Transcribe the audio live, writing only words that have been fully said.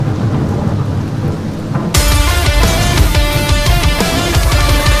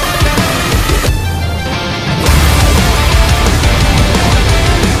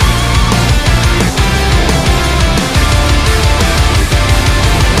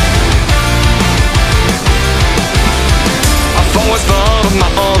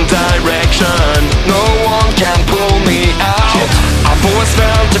can't pull me out. I've always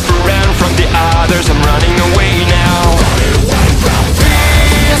felt different from the others. I'm running away now.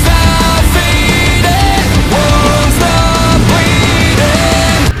 Fears are fading, won't stop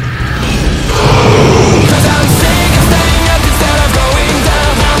bleeding. 'Cause I'm sick of standing up instead of going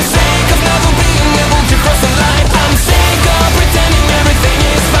down. I'm sick of never being able to cross the line. I'm sick of pretending everything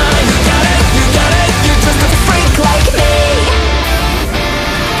is fine. You got it, you're just a freak like me.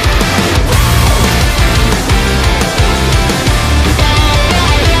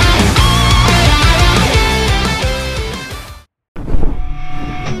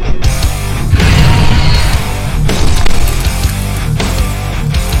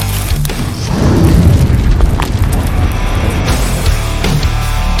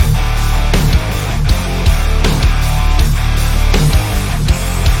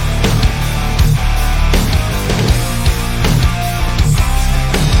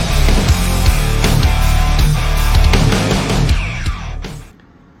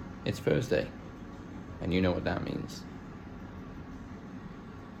 It's Thursday, and you know what that means.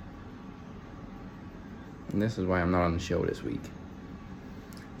 And this is why I'm not on the show this week.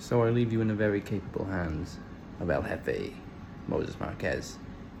 So I leave you in the very capable hands of El Jefe, Moses Marquez,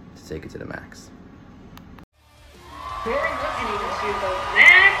 to take it to the max. You're listening to the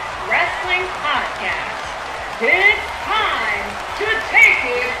Max Wrestling Podcast. It's time to take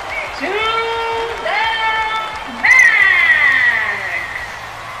it to the max!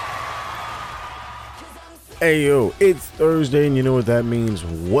 Hey yo, it's Thursday and you know what that means.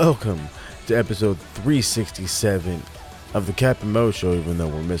 Welcome to episode 367 of the Cap and Mo Show, even though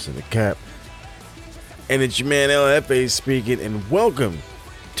we're missing the Cap. And it's your man LFA speaking, and welcome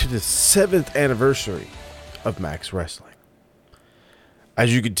to the 7th anniversary of Max Wrestling.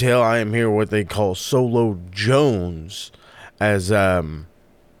 As you can tell, I am here what they call Solo Jones, as there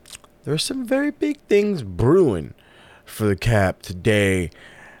are some very big things brewing for the Cap today.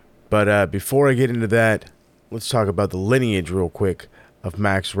 But before I get into that, let's talk about the lineage real quick of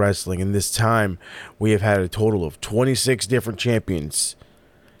Max Wrestling. And this time, we have had a total of 26 different champions.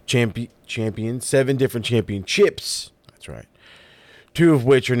 7 different championships. That's right. 2 of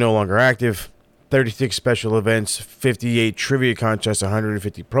which are no longer active. 36 special events, 58 trivia contests,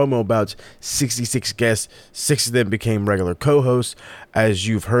 150 promo bouts, 66 guests. 6 of them became regular co-hosts. As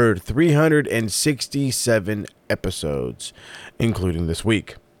you've heard, 367 episodes, including this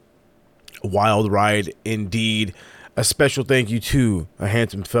week. A wild ride indeed. A special thank you to a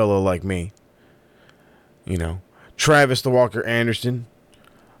handsome fellow like me. You know, Travis the Walker Anderson,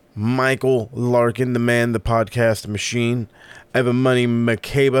 Michael Larkin, the man, the podcast machine, Eva Money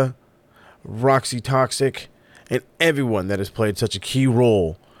McCabe, Roxy Toxic, and everyone that has played such a key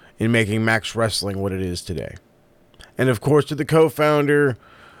role in making Max Wrestling what it is today. And of course to the co-founder,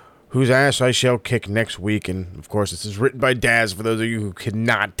 whose ass I shall kick next week. And, of course, this is written by Daz, for those of you who could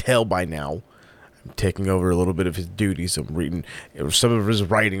not tell by now. I'm taking over a little bit of his duties. I'm reading some of his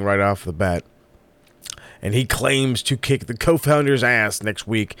writing right off the bat. And he claims to kick the co-founder's ass next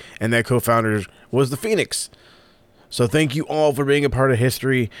week, and that co-founder was the Phoenix. So thank you all for being a part of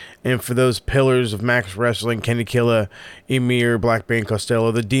history, and for those pillars of Max Wrestling, Kenny Killa, Emir, Blackbane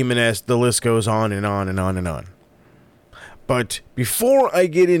Costello, the Demoness, the list goes on and on and on and on. But before I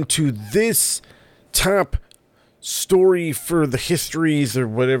get into this top story for the histories, or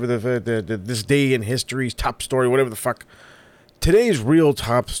whatever this day in history's top story, whatever the fuck, today's real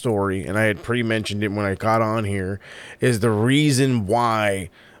top story, and I had pre-mentioned it when I got on here, is the reason why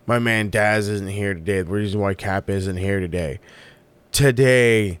my man Daz isn't here today, the reason why Cap isn't here today.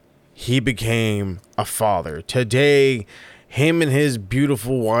 Today, he became a father. Today, him and his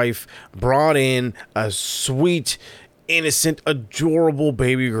beautiful wife brought in a sweet, innocent, adorable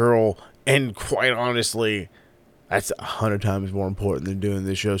baby girl, and quite honestly, that's 100 times more important than doing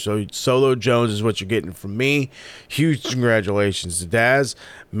this show. So Solo Jones is what you're getting from me. Huge congratulations to Daz.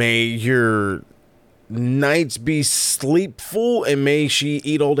 May your nights be sleepful, and may she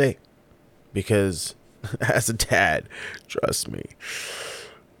eat all day, because as a dad, trust me,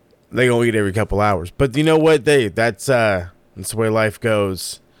 they gonna eat every couple hours. But you know what, that's the way life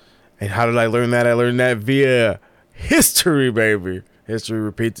goes. And how did I learn that? I learned that via history, baby. History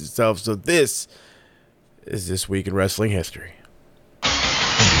repeats itself. So this is This Week in Wrestling History.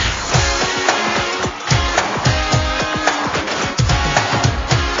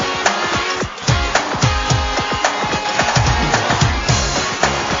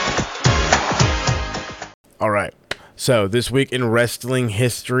 All right. So this week in wrestling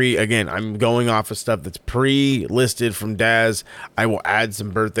history, again, I'm going off of stuff that's pre-listed from Daz. I will add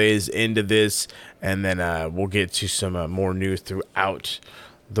some birthdays into this, and then we'll get to some more news throughout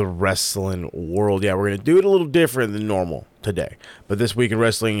the wrestling world. Yeah, we're going to do it a little different than normal today. But this week in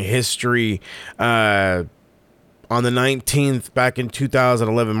wrestling history, on the 19th, back in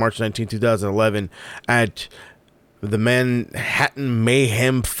 2011, March 19, 2011, at the Manhattan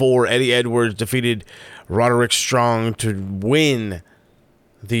Mayhem 4, Eddie Edwards defeated Roderick Strong to win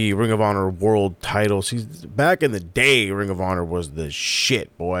the Ring of Honor World title. See, back in the day, Ring of Honor was the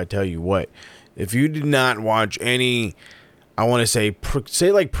shit, boy. I tell you what. If you did not watch any, I want to say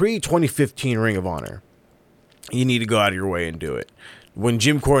like pre-2015 Ring of Honor, you need to go out of your way and do it. When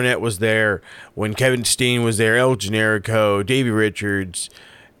Jim Cornette was there, when Kevin Steen was there, El Generico, Davey Richards,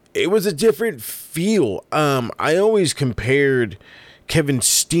 it was a different feel. I always compared Kevin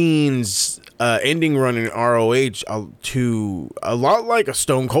Steen's ending run in ROH to a lot like a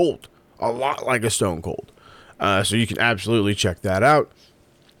Stone Cold. So you can absolutely check that out.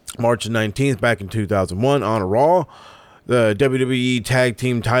 March 19th, back in 2001, on a Raw, the WWE Tag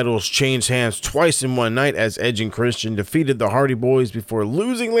Team titles changed hands twice in one night as Edge and Christian defeated the Hardy Boys before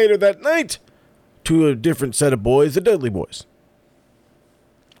losing later that night to a different set of boys, the Dudley Boys.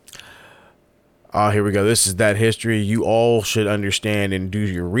 Here we go. This is that history you all should understand and do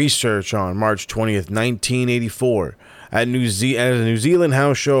your research on. March 20th, 1984. At a New Zealand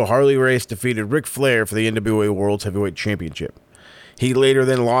house show, Harley Race defeated Ric Flair for the NWA World's Heavyweight Championship. He later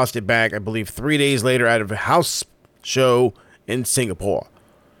then lost it back, I believe, 3 days later at a house show in Singapore.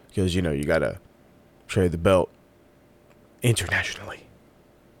 Because, you got to trade the belt internationally.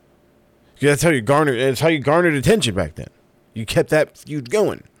 That's how you garnered attention back then. You kept that feud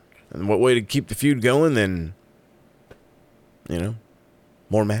going. And what way to keep the feud going than,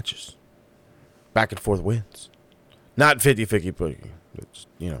 more matches. Back and forth wins. Not 50-50 pudding. It's,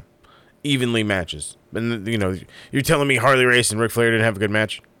 evenly matches. And, you're telling me Harley Race and Ric Flair didn't have a good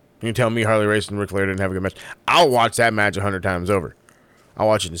match? You're telling me Harley Race and Ric Flair didn't have a good match? I'll watch that match 100 times over. I'll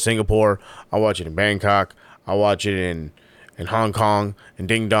watch it in Singapore. I'll watch it in Bangkok. I'll watch it in Hong Kong, and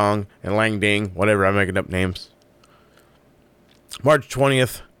Ding Dong, and Lang Ding, whatever, I'm making up names. March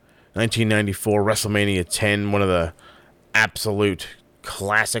 20th, 1994, WrestleMania 10, one of the absolute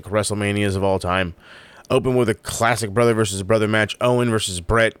classic WrestleManias of all time. Open with a classic brother versus brother match, Owen versus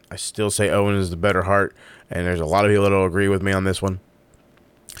Brett. I still say Owen is the better heart, and there's a lot of people that will agree with me on this one.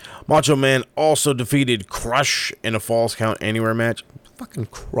 Macho Man also defeated Crush in a Falls Count Anywhere match. Fucking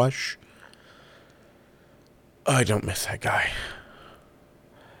Crush. I don't miss that guy.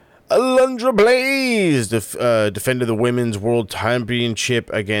 Alundra Blaze defended the Women's World Championship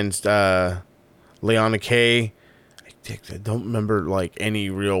against Leona Kay. I don't remember any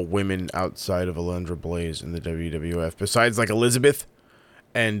real women outside of Alundra Blaze in the WWF besides Elizabeth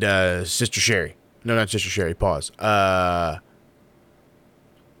and Sister Sherry. No, not Sister Sherry. Pause.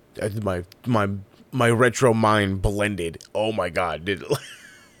 My retro mind blended. Oh my god, did it?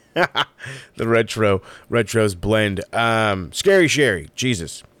 The retros blend. Scary Sherry.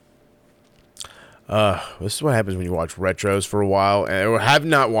 Jesus. This is what happens when you watch retros for a while, or have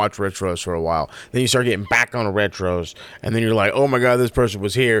not watched retros for a while. Then you start getting back on the retros, and then you're like, oh my god, this person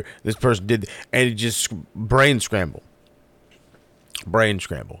was here, this person did, and it just brain scramble.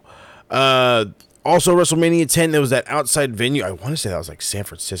 Also, WrestleMania 10, there was that outside venue. I want to say that was San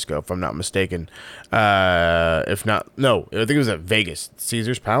Francisco, if I'm not mistaken. If not, no, I think it was at Vegas,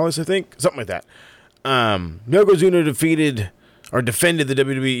 Caesar's Palace, I think, something like that. Yokozuna defended the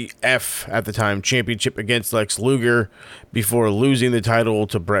WWF at the time championship against Lex Luger before losing the title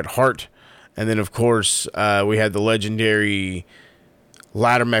to Bret Hart. And then, of course, we had the legendary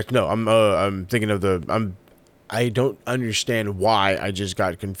ladder match. No, I'm thinking of I don't understand why I just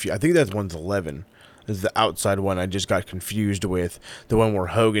got confused. I think that one's 11. This is the outside one I just got confused with. The one where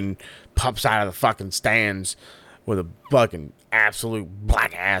Hogan pops out of the fucking stands with a fucking absolute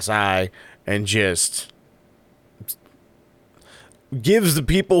black ass eye and just gives the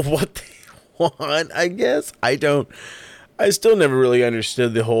people what they want, I guess. I still never really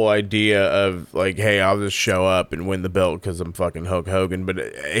understood the whole idea of hey, I'll just show up and win the belt because I'm fucking Hulk Hogan, but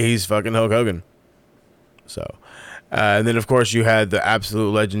he's fucking Hulk Hogan. So, and then of course you had the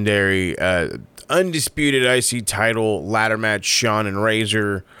absolute legendary, undisputed IC title ladder match, Shawn and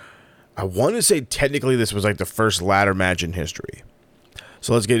Razor. I want to say technically this was the first ladder match in history.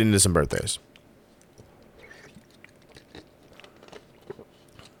 So let's get into some birthdays.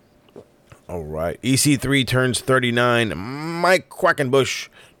 All right. EC3 turns 39. Mike Quackenbush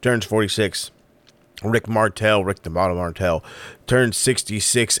turns 46. Rick the Model Martel, turns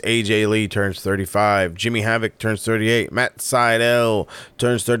 66. AJ Lee turns 35. Jimmy Havoc turns 38. Matt Sydal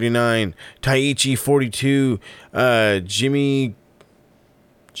turns 39. Taichi 42. Jimmy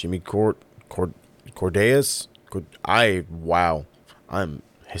Cordeas. I'm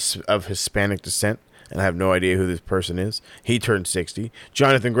of Hispanic descent, and I have no idea who this person is. He turned 60.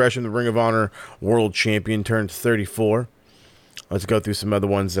 Jonathan Gresham, the Ring of Honor World Champion, turned 34. Let's go through some other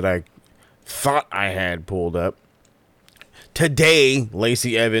ones that I thought I had pulled up. Today,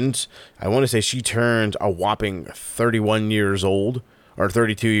 Lacey Evans, I want to say she turned a whopping 31 years old, or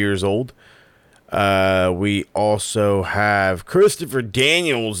 32 years old. We also have Christopher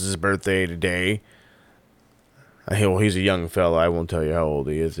Daniels' birthday today. Well, he's a young fella. I won't tell you how old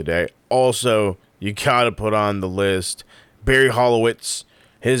he is today. Also, you gotta put on the list Barry Hollowitz,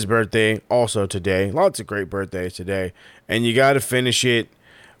 his birthday, also today. Lots of great birthdays today. And you gotta finish it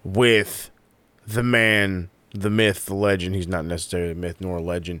with the man, the myth, the legend. He's not necessarily a myth nor a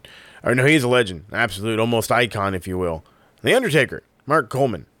legend. Or no, he's a legend. Absolute, almost icon, if you will. The Undertaker, Mark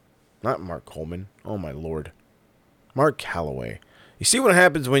Coleman. Not Mark Coleman. Oh, my Lord. Mark Calloway. You see what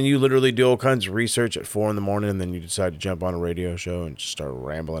happens when you literally do all kinds of research at 4 in the morning and then you decide to jump on a radio show and just start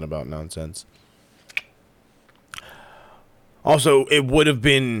rambling about nonsense? Also, it would have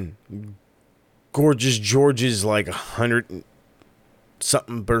been Gorgeous George's like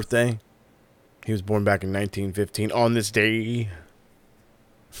 100-something birthday. He was born back in 1915 on this day.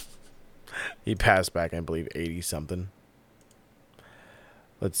 He passed back, I believe, 80-something.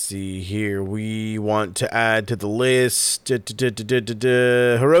 Let's see here. We want to add to the list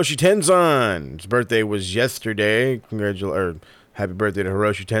Hiroshi Tenzan. His birthday was yesterday. Happy birthday to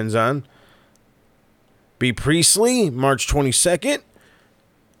Hiroshi Tenzan. B. Priestley, March 22nd.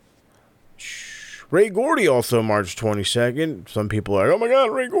 Ray Gordy, also March 22nd. Some people are like, oh my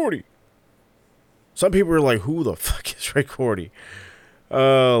God, Ray Gordy. Some people are like, who the fuck is Ray Gordy?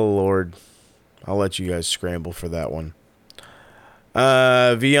 Oh, Lord. I'll let you guys scramble for that one.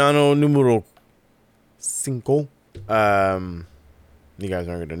 Villano numero 5. You guys aren't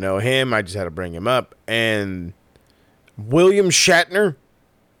going to know him. I just had to bring him up. And William Shatner.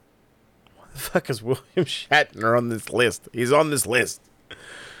 What the fuck is William Shatner on this list? He's on this list.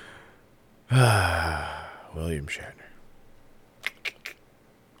 William Shatner.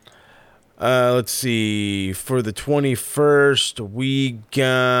 Let's see. For the 21st, we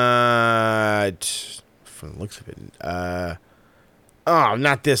got... From the looks of it... Oh,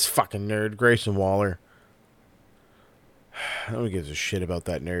 not this fucking nerd. Grayson Waller. Nobody gives a shit about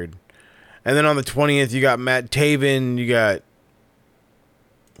that nerd. And then on the 20th, you got Matt Taven. You got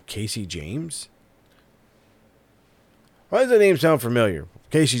Casey James? Why does that name sound familiar?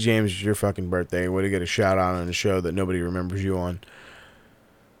 Casey James, is your fucking birthday. Way to get a shout out on a show that nobody remembers you on.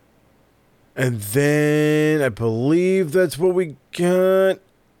 And then I believe that's what we got.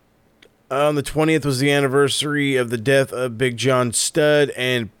 On the 20th was the anniversary of the death of Big John Studd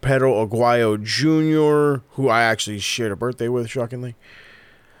and Pedro Aguayo Jr., who I actually shared a birthday with, shockingly.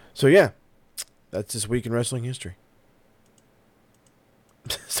 So, yeah, that's this week in wrestling history.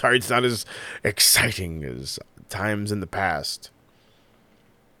 Sorry, it's not as exciting as times in the past.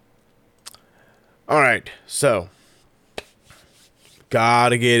 All right, so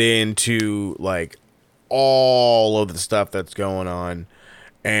gotta get into, like, all of the stuff that's going on.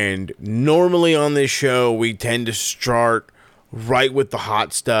 And normally on this show, we tend to start right with the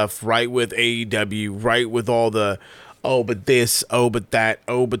hot stuff, right with AEW, right with all the, oh, but this, oh, but that,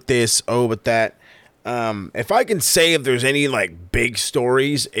 oh, but this, oh, but that. If I can say if there's any, like, big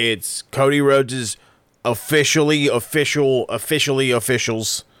stories, it's Cody Rhodes' official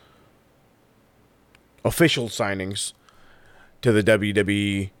signings to the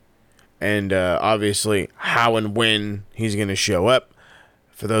WWE, and obviously how and when he's going to show up.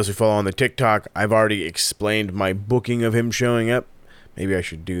 For those who follow on the TikTok, I've already explained my booking of him showing up. Maybe I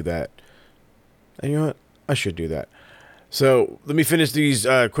should do that. And you know what? I should do that. So let me finish these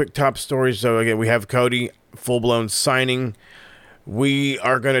quick top stories. So again, we have Cody, full-blown signing. We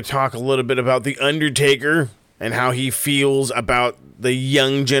are going to talk a little bit about The Undertaker and how he feels about the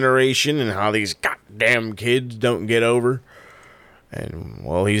young generation and how these goddamn kids don't get over. And,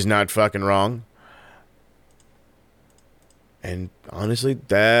 well, he's not fucking wrong. And honestly,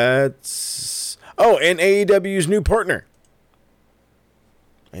 that's... Oh, and AEW's new partner.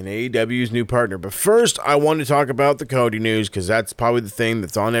 But first, I want to talk about the Cody news, because that's probably the thing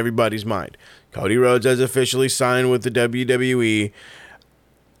that's on everybody's mind. Cody Rhodes has officially signed with the WWE.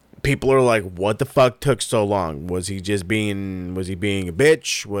 People are like, what the fuck took so long? Was he being a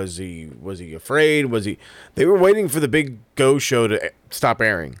bitch? Was he afraid? They were waiting for the Big Go show to stop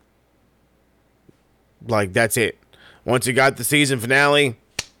airing. Like, that's it. Once he got the season finale,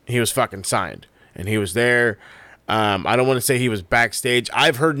 he was fucking signed. And he was there. I don't want to say he was backstage.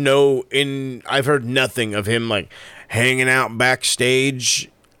 I've heard nothing of him, like, hanging out backstage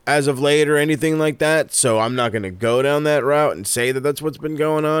as of late or anything like that, so I'm not going to go down that route and say that that's what's been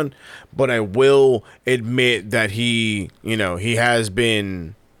going on, but I will admit that he has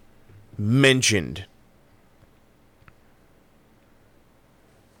been mentioned.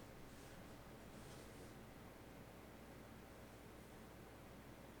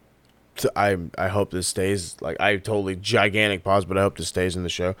 So I hope this stays. Like, I totally gigantic pause, but I hope this stays in the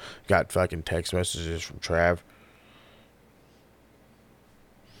show. Got fucking text messages from Trav.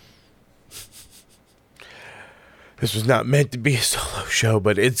 This was not meant to be a solo show,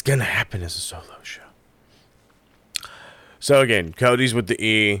 but it's gonna happen as a solo show. So again, Cody's with the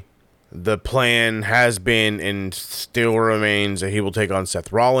E. The plan has been and still remains that he will take on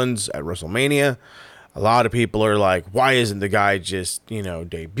Seth Rollins at WrestleMania. A lot of people are like, why isn't the guy just,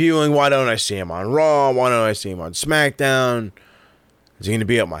 debuting? Why don't I see him on Raw? Why don't I see him on SmackDown? Is he going to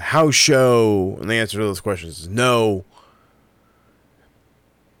be at my house show? And the answer to those questions is no.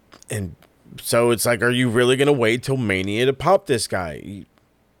 And so it's like, are you really going to wait till Mania to pop this guy?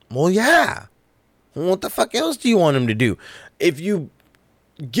 Well, yeah. What the fuck else do you want him to do? If you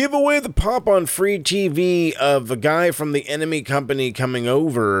give away the pop on free TV of a guy from the enemy company coming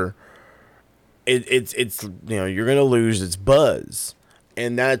over, it's you're gonna lose its buzz,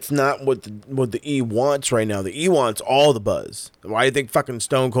 and that's not what the E wants right now. The E wants all the buzz. Why do you think fucking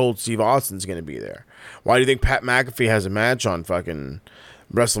Stone Cold Steve Austin's gonna be there? Why do you think Pat McAfee has a match on fucking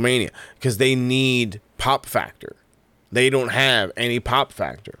WrestleMania? Because they need pop factor. They don't have any pop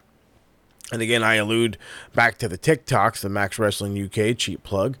factor. And again, I allude back to the TikToks, the Max Wrestling UK cheap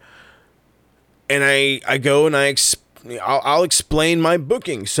plug, and I go and I'll explain my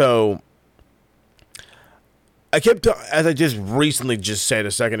booking. So I kept, as I just recently just said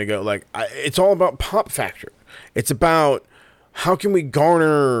a second ago, it's all about pop factor. It's about how can we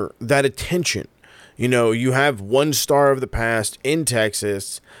garner that attention. You have one star of the past in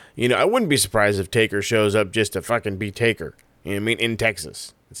Texas. I wouldn't be surprised if Taker shows up just to fucking be Taker. You know what I mean? In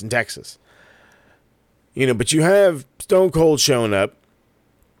Texas. It's in Texas. But you have Stone Cold showing up,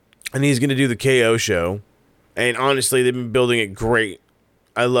 and he's going to do the KO show. And honestly, they've been building it great.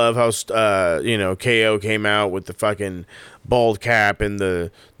 I love how, KO came out with the fucking bald cap and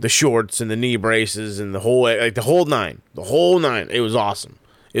the shorts and the knee braces and the whole nine. The whole nine. It was awesome.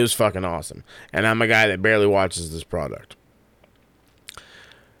 It was fucking awesome. And I'm a guy that barely watches this product.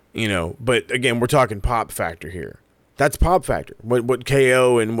 But again, we're talking pop factor here. That's pop factor. What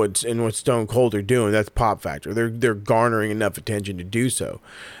KO and what Stone Cold are doing, that's pop factor. They're garnering enough attention to do so.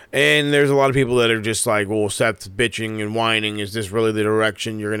 And there's a lot of people that are just like, well, Seth's bitching and whining. Is this really the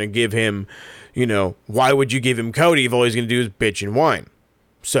direction you're going to give him? Why would you give him Cody if all he's going to do is bitch and whine?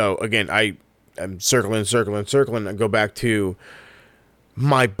 So, again, I'm circling. I go back to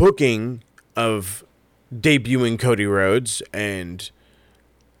my booking of debuting Cody Rhodes. And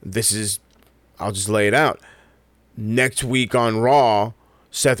I'll just lay it out. Next week on Raw,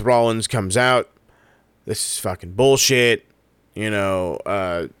 Seth Rollins comes out. This is fucking bullshit. And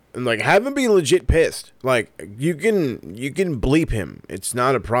have him be legit pissed. You can bleep him. It's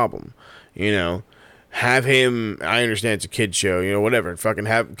not a problem. Have him. I understand it's a kid show. Whatever. Fucking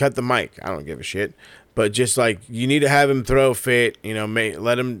cut the mic. I don't give a shit. But just you need to have him throw a fit.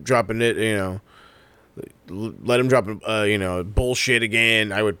 Let him drop it. Let him drop bullshit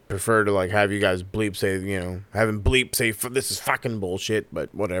again. I would prefer to have you guys bleep say have him bleep say this is fucking bullshit.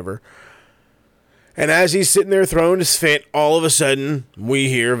 But whatever. And as he's sitting there throwing his fit, all of a sudden, we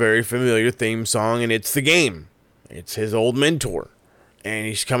hear a very familiar theme song, and it's The Game. It's his old mentor. And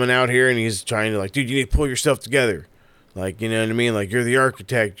he's coming out here, and he's trying to, dude, you need to pull yourself together. You know what I mean? You're the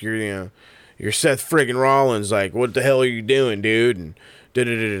architect. You're Seth friggin' Rollins. What the hell are you doing, dude? And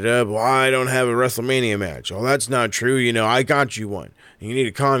da-da-da-da-da. Well, I don't have a WrestleMania match. Oh, that's not true. I got you one. You need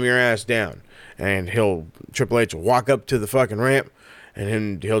to calm your ass down. And Triple H will walk up to the fucking ramp, and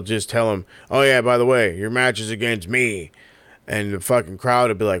then he'll just tell him, oh, yeah, by the way, your match is against me. And the fucking crowd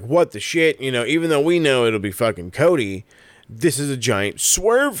will be like, what the shit? Even though we know it'll be fucking Cody, this is a giant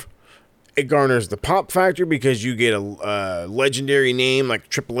swerve. It garners the pop factor because you get a legendary name like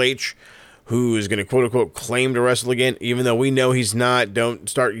Triple H, who is going to quote-unquote claim to wrestle again, even though we know he's not. Don't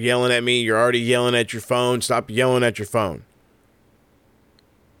start yelling at me. You're already yelling at your phone. Stop yelling at your phone.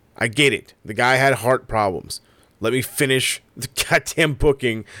 I get it. The guy had heart problems. Let me finish the goddamn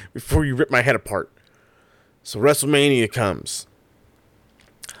booking before you rip my head apart. So WrestleMania comes.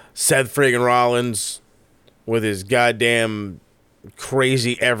 Seth friggin' Rollins, with his goddamn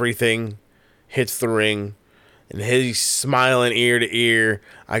crazy everything, hits the ring. And he's smiling ear to ear.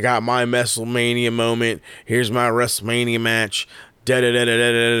 I got my WrestleMania moment. Here's my WrestleMania match.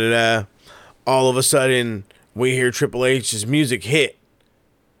 Da-da-da-da-da-da-da. All of a sudden, we hear Triple H's music hit.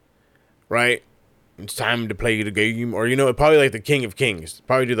 right? It's time to play the game. Or, probably like the King of Kings.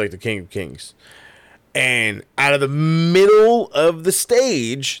 Probably do like the King of Kings. And out of the middle of the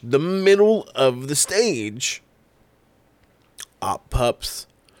stage, up pops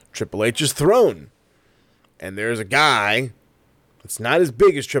Triple H's throne. And there's a guy that's not as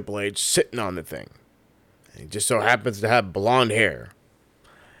big as Triple H sitting on the thing. And he just so happens to have blonde hair.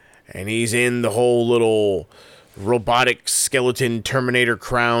 And he's in the whole little robotic skeleton Terminator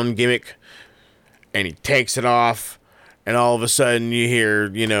crown gimmick. And he takes it off. And all of a sudden you hear,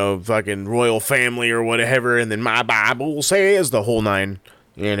 fucking royal family or whatever. And then my Bible says the whole nine.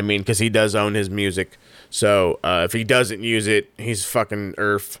 You know what I mean? Because he does own his music. So if he doesn't use it, he's fucking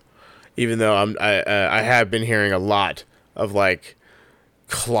earth. Even though I have been hearing a lot of like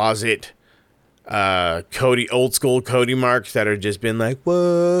closet old school Cody marks that are just been like,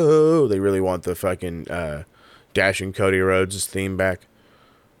 whoa. They really want the fucking Dashing Cody Rhodes theme back.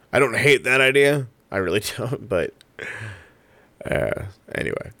 I don't hate that idea. I really don't, but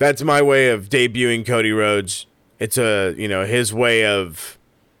anyway, that's my way of debuting Cody Rhodes. It's his way of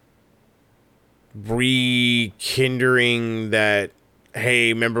rekindling that,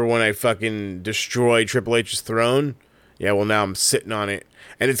 hey, remember when I fucking destroyed Triple H's throne? Yeah, well, now I'm sitting on it.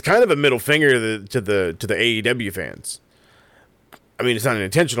 And it's kind of a middle finger to the AEW fans. I mean, it's not an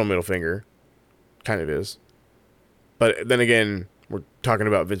intentional middle finger. Kind of is. But then again, we're talking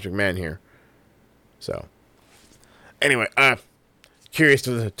about Vince McMahon here. So, anyway, curious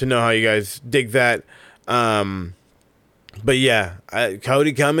to know how you guys dig that. But yeah,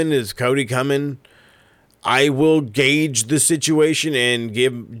 Cody coming is Cody coming. I will gauge the situation and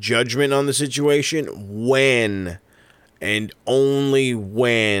give judgment on the situation when and only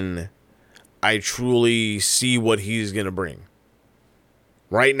when I truly see what he's going to bring.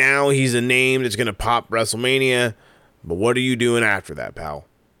 Right now, he's a name that's going to pop WrestleMania, but what are you doing after that, pal?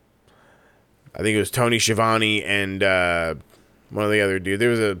 I think it was Tony Schiavone and one of the other dudes. There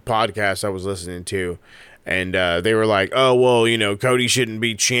was a podcast I was listening to, and they were like, oh, well, Cody shouldn't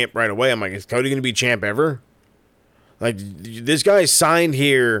be champ right away. I'm like, is Cody going to be champ ever? Like, this guy signed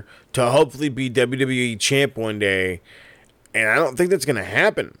here to hopefully be WWE champ one day, and I don't think that's going to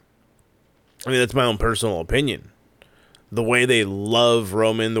happen. I mean, that's my own personal opinion. The way they love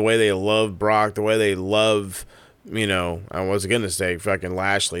Roman, the way they love Brock, the way they love, I was going to say fucking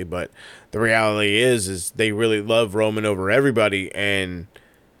Lashley, but the reality is they really love Roman over everybody, and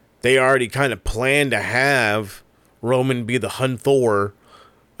they already kind of plan to have Roman be the Hunthor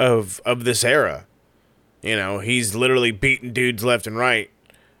of this era. He's literally beating dudes left and right.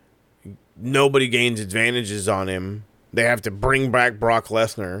 Nobody gains advantages on him. They have to bring back Brock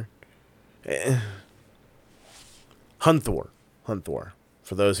Lesnar. Hunthor.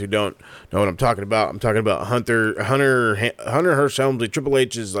 For those who don't know what I'm talking about, I'm talking about Hunter Hearst Helmsley, Triple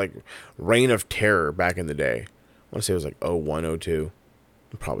H's like reign of terror back in the day. I want to say it was like 01, 02.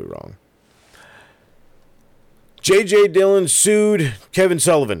 I'm probably wrong. J.J. Dillon sued Kevin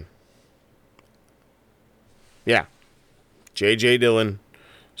Sullivan. Yeah. J.J. Dillon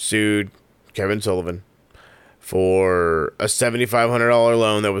sued Kevin Sullivan for a $7,500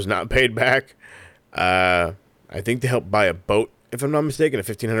 loan that was not paid back. I think to help buy a boat, if I'm not mistaken, a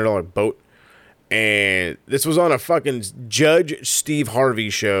 $1,500 boat. And this was on a fucking Judge Steve Harvey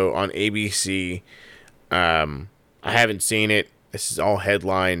show on ABC. I haven't seen it. This is all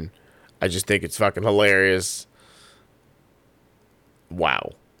headline. I just think it's fucking hilarious.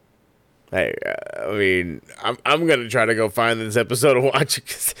 Wow. Hey, I mean, I'm going to try to go find this episode and watch it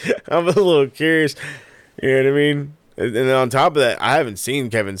because I'm a little curious. You know what I mean? And then on top of that, I haven't seen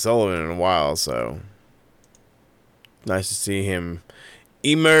Kevin Sullivan in a while, so nice to see him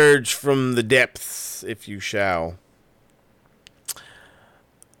emerge from the depths, if you shall.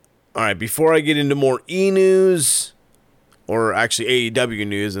 All right, before I get into more E-news, or actually AEW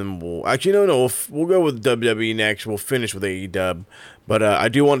news, and we'll go with WWE next. We'll finish with AEW. But I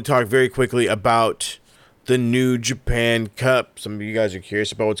do want to talk very quickly about the New Japan Cup. Some of you guys are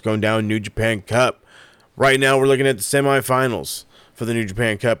curious about what's going down in New Japan Cup. Right now, we're looking at the semifinals for the New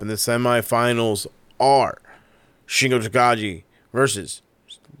Japan Cup, and the semifinals are Shingo Takagi versus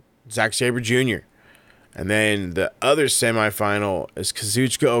Zack Sabre Jr. And then the other semifinal is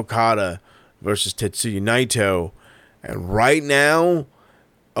Kazuchika Okada versus Tetsuya Naito. And right now,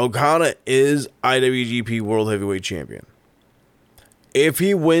 Okada is IWGP World Heavyweight Champion. If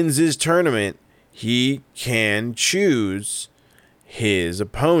he wins his tournament, he can choose his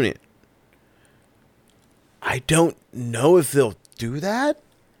opponent. I don't know if they'll do that.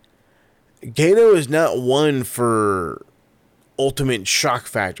 Gato is not one for ultimate shock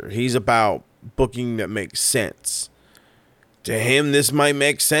factor. He's about booking that makes sense. To him, this might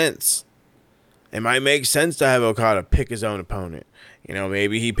make sense. It might make sense to have Okada pick his own opponent. You know,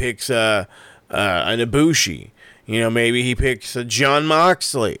 maybe he picks an Ibushi. You know, maybe he picks a Jon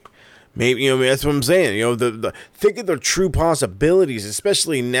Moxley. Maybe, you know, that's what I'm saying. You know, think of the true possibilities,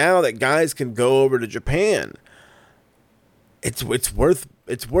 especially now that guys can go over to Japan. It's worth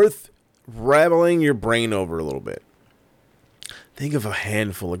rattling your brain over a little bit. Think of a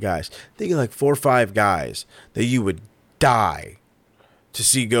handful of guys. Think of like 4 or 5 guys that you would die to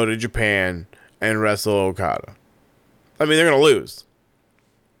see go to Japan and wrestle Okada. I mean, they're going to lose,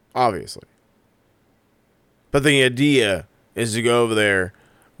 obviously. But the idea is to go over there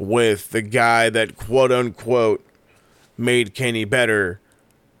with the guy that, quote-unquote, made Kenny better,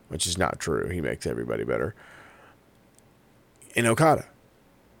 which is not true. He makes everybody better, in Okada.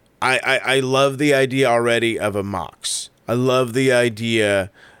 I love the idea already of a Mox. I love the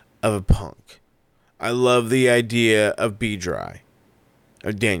idea of a Punk. I love the idea of B-Dry.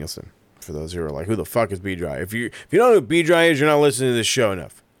 Or Danielson. For those who are like, who the fuck is B-Dry? If you don't know who B-Dry is, you're not listening to this show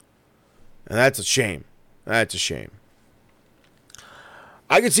enough. And that's a shame. That's a shame.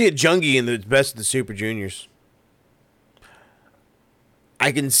 I can see a Jungie in the best of the Super Juniors.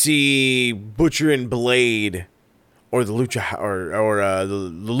 I can see Butcher and Blade or the Lucha or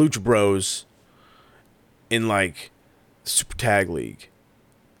the Lucha Bros in like Super Tag League.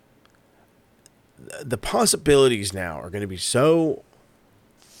 The possibilities now are going to be so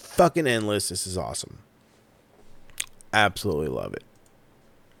fucking endless. This is awesome. Absolutely love it.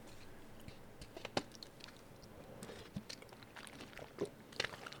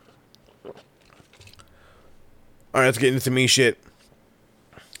 All right, let's get into me shit.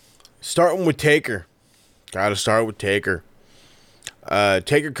 Starting with Taker. Gotta start with Taker.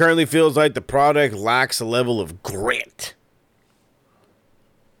 Taker currently feels like the product lacks a level of grit.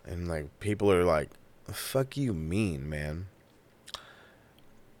 And like people are like, the fuck you mean, man?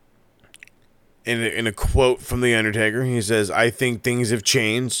 In a quote from The Undertaker, he says, I think things have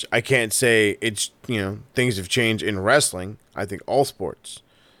changed. I can't say it's, you know, things have changed in wrestling. I think all sports.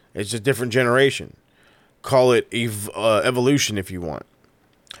 It's a different generation. Call it evolution if you want.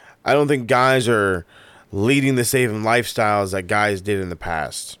 I don't think guys are leading the same lifestyles that guys did in the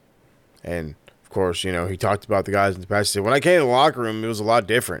past. And, of course, you know, he talked about the guys in the past. He said, when I came to the locker room, it was a lot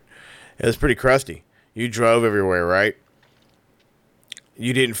different. It was pretty crusty. You drove everywhere, right?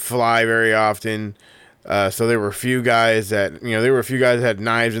 You didn't fly very often. So there were a few guys that, you know, had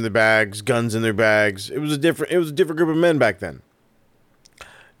knives in their bags, guns in their bags. It was a different group of men back then.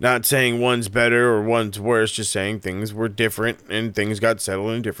 Not saying one's better or one's worse, just saying things were different and things got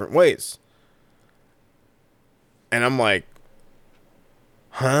settled in different ways. And I'm like,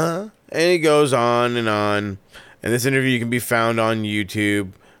 huh? And he goes on. And this interview can be found on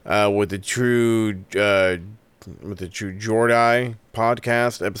YouTube with the True Jordai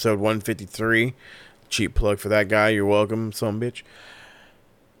podcast, episode 153. Cheap plug for that guy. You're welcome, son of a bitch.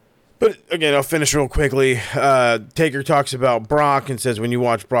 But again, I'll finish real quickly. Taker talks about Brock and says when you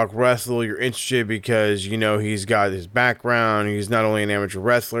watch Brock wrestle, you're interested because, you know, he's got his background. He's not only an amateur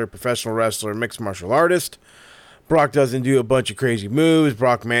wrestler, professional wrestler, mixed martial artist. Brock doesn't do a bunch of crazy moves.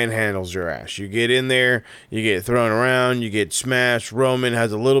 Brock manhandles your ass. You get in there, you get thrown around, you get smashed. Roman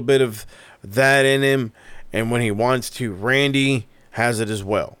has a little bit of that in him. And when he wants to, Randy has it as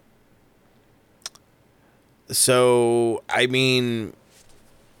well. So, I mean,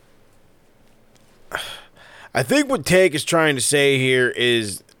 I think what Take is trying to say here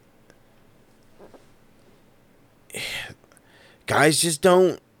is guys just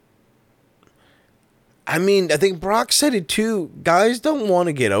don't. I mean, I think Brock said it too. Guys don't want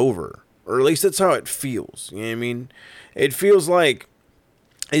to get over, or at least that's how it feels. You know what I mean? It feels like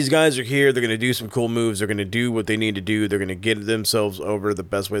these guys are here. They're going to do some cool moves. They're going to do what they need to do. They're going to get themselves over the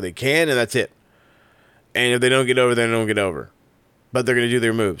best way they can, and that's it. And if they don't get over, they don't get over. But they're going to do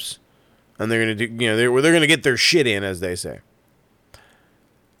their moves. And they're going to do, you know, they're going to get their shit in, as they say.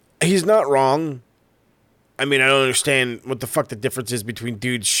 He's not wrong. I mean, I don't understand what the fuck the difference is between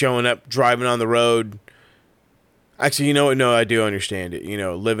dudes showing up, driving on the road. Actually, you know what? No, I do understand it. You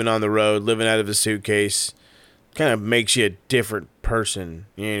know, living on the road, living out of a suitcase, kind of makes you a different person.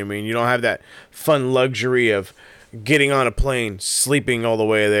 You know what I mean? You don't have that fun luxury of getting on a plane, sleeping all the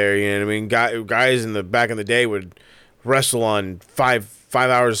way there. You know what I mean? Guys in the back in the day would wrestle on 5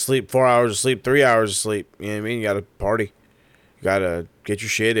 hours of sleep, 4 hours of sleep, 3 hours of sleep. You know what I mean? You got to party. You got to get your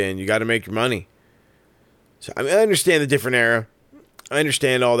shit in. You got to make your money. So, I mean, I understand the different era. I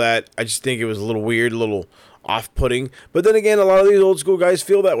understand all that. I just think it was a little weird, a little off-putting. But then again, a lot of these old school guys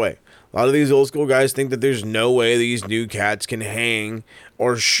feel that way. A lot of these old school guys think that there's no way these new cats can hang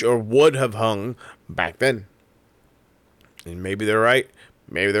or would have hung back then. And maybe they're right.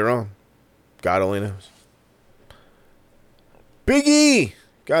 Maybe they're wrong. God only knows. Big E!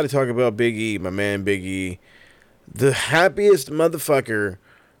 Gotta talk about Big E, my man Big E. The happiest motherfucker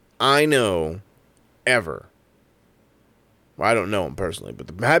I know ever. Well, I don't know him personally, but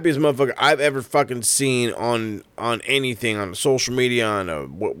the happiest motherfucker I've ever fucking seen on anything, on social media, on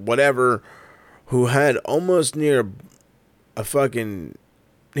whatever, who had almost near a fucking...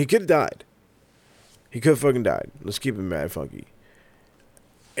 He could have died. He could have fucking died. Let's keep it mad funky.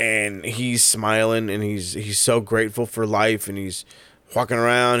 And he's smiling, and he's so grateful for life, and he's walking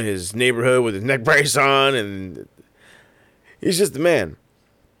around his neighborhood with his neck brace on, and he's just the man.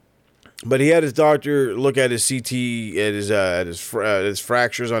 But he had his doctor look at his CT, at his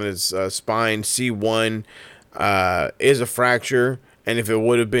fractures on his spine. C1 is a fracture, and if it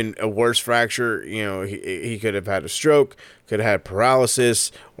would have been a worse fracture, you know, he could have had a stroke, could have had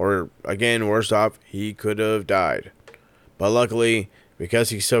paralysis, or again, worse off, he could have died. But luckily,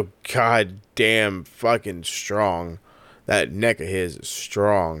 because he's so goddamn fucking strong, that neck of his is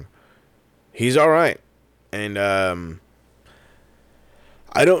strong, he's all right. And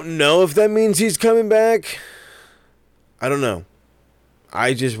I don't know if that means he's coming back. I don't know.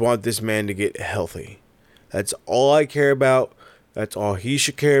 I just want this man to get healthy. That's all I care about. That's all he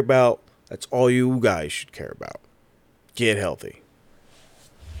should care about. That's all you guys should care about. Get healthy.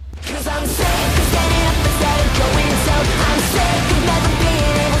 'Cause I'm sick of standing up instead of going south. I'm sick of never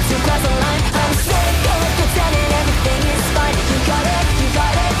being able to cross the line. I'm sick of pretending everything is fine. You got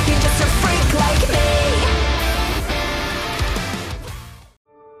it, you're just a freak like me.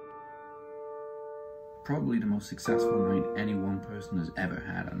 Probably the most successful night any one person has ever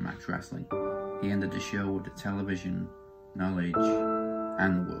had on Max Wrestling. He ended the show with the television, knowledge,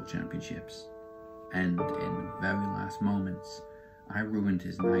 and the World Championships. And in the very last moments, I ruined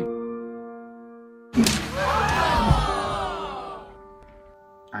his night.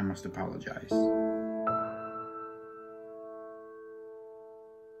 I must apologize.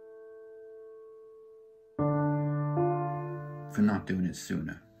 For not doing it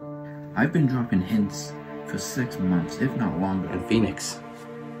sooner. I've been dropping hints for 6 months, if not longer. And Phoenix,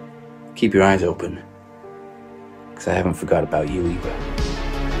 keep your eyes open, because I haven't forgot about you either.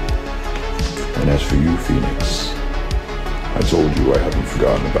 And as for you, Phoenix, I told you I haven't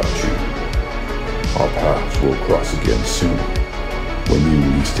forgotten about you. Our paths will cross again soon, when you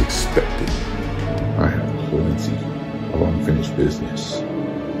least expect it. I have plenty of unfinished business.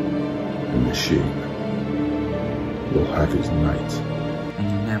 In the shape, you'll have his night. And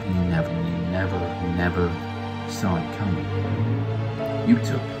you never saw it coming. You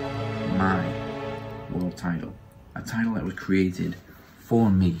took my world title, a title that was created for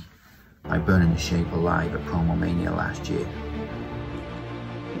me by burning the shape alive at Promo Mania last year.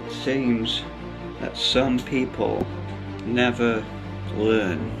 It seems that some people never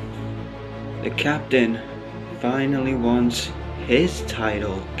learn. The captain finally wants his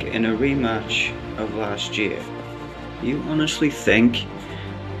title in a rematch of last year. You honestly think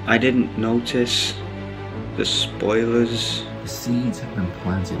I didn't notice the spoilers? The seeds have been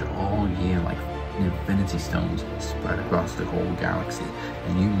planted all year like infinity stones spread across the whole galaxy,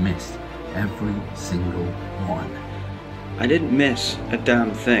 and you missed every single one. I didn't miss a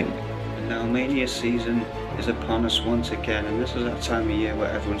damn thing. And now Mania season is upon us once again, and this is that time of year where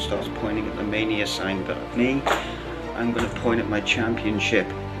everyone starts pointing at the Mania sign, but me, I'm going to point at my championship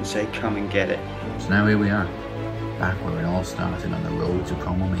and say, come and get it. So now here we are, back where it all started on the road to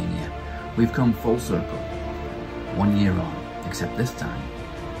Promo Mania. We've come full circle, 1 year on, except this time,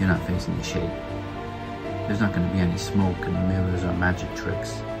 you're not facing the shape. There's not going to be any smoke and mirrors or magic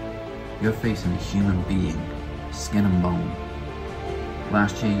tricks. You're facing a human being, skin and bone.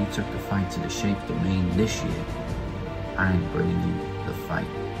 Last year you took the fight to the shape domain. This year, I'm bringing you the fight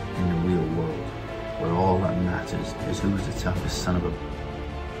in the real world, where all that matters is who's the toughest son of a...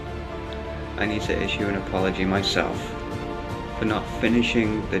 I need to issue an apology myself for not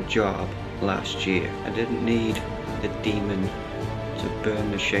finishing the job last year. I didn't need the demon to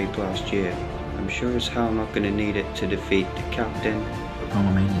burn the shape last year. I'm sure as hell not going to need it to defeat the captain.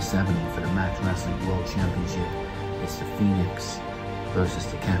 Promo Mania 7 for the Max Wrestling World Championship. It's the Phoenix versus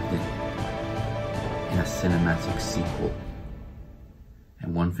the Captain in a cinematic sequel.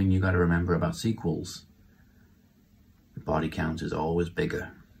 And one thing you gotta remember about sequels, the body count is always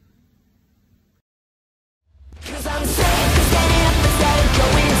bigger. 'Cause I'm sick of standing up instead of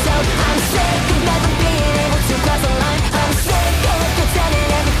going south. I'm sick of never being able to cross the line. I'm sick of pretending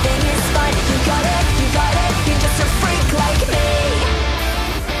everything is fine. You got it, you're just a freak like me.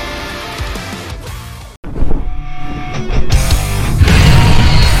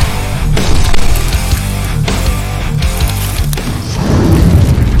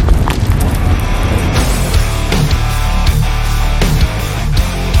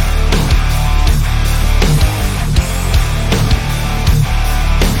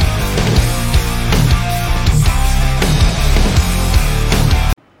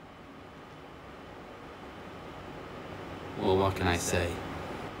 what can I say?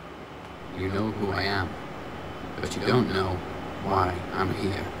 You know who I am, but you don't know why I'm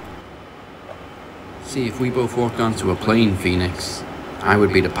here. See, if we both walked onto a plane, Phoenix, I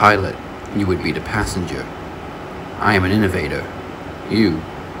would be the pilot, you would be the passenger. I am an innovator. You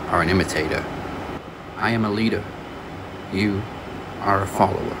are an imitator. I am a leader. You are a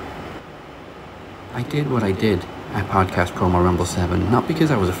follower. I did what I did at Podcast Promo Rumble 7, not because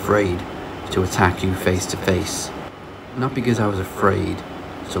I was afraid to attack you face to face, not because I was afraid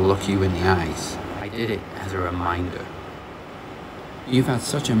to look you in the eyes. I did it as a reminder. You've had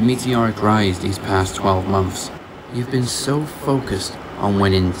such a meteoric rise these past 12 months. You've been so focused on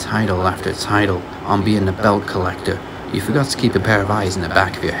winning title after title, on being a belt collector, you forgot to keep a pair of eyes in the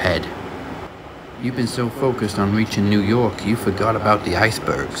back of your head. You've been so focused on reaching New York, you forgot about the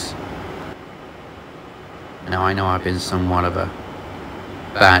icebergs. Now I know I've been somewhat of a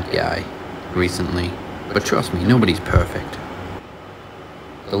bad guy recently, but trust me, nobody's perfect.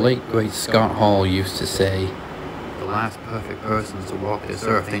 The late great Scott Hall used to say, the last perfect person to walk this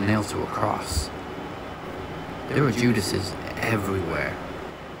earth they nailed to a cross. There are Judases everywhere.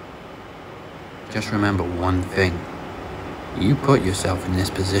 Just remember one thing. You put yourself in this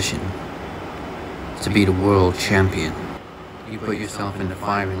position to be the world champion. You put yourself in the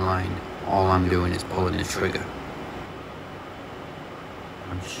firing line. All I'm doing is pulling the trigger.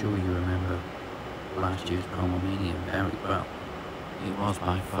 I'm sure you remember last year's Promomania very well. It was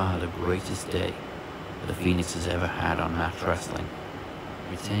by far the greatest day the Phoenix has ever had on Match Wrestling.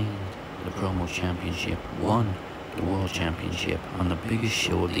 Retained the Promo Championship, won the World Championship on the biggest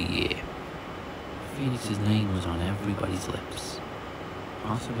show of the year. Phoenix's name was on everybody's lips.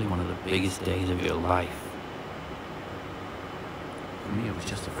 Possibly one of the biggest days of your life. For me, it was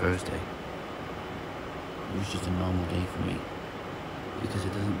just a Thursday. It was just a normal day for me. Because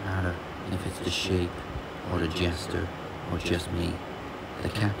it doesn't matter if it's the Shape, or the Jester, or just me. The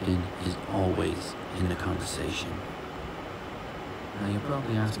captain is always in the conversation. Now you're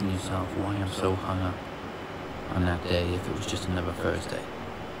probably asking yourself why I'm so hung up on that day if it was just another Thursday.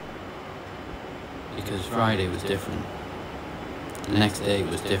 Because Friday was different. The next day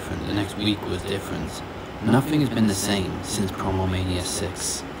was different. The next week was different. Nothing has been the same since Promomania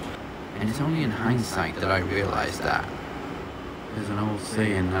 6. And it's only in hindsight that I realized that. There's an old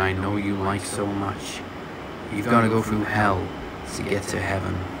saying that I know you like so much. You've got to go through hell to get to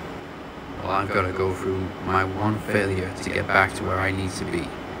heaven. Well, I've got to go through my one failure to get back to where I need to be.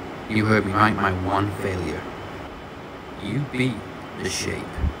 You heard me right, my one failure. You beat the Shape.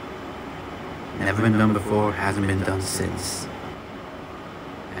 Never been done before, hasn't been done since.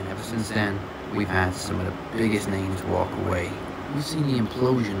 And ever since then, we've had some of the biggest names walk away. We've seen the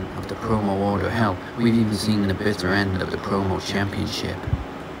implosion of the promo order. Hell, we've even seen the bitter end of the promo championship.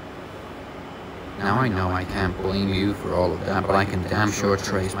 Now I know I can't blame you for all of that, but I can damn sure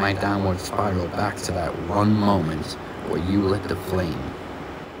trace my downward spiral back to that one moment where you lit the flame.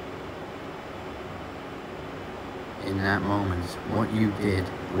 In that moment, what you did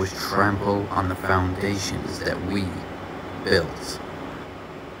was trample on the foundations that we built.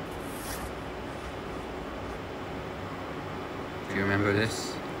 Do you remember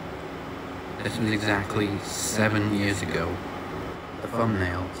this? This was exactly 7 years ago. The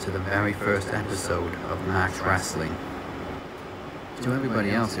thumbnail to the very first episode of Match Wrestling. To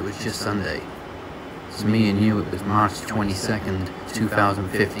everybody else, it was just Sunday. To me and you, it was March 22nd,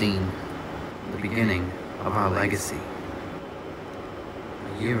 2015. The beginning of our legacy.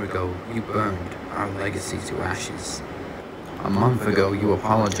 A year ago, you burned our legacy to ashes. A month ago, you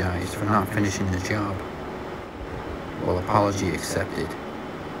apologized for not finishing the job. Well, apology accepted.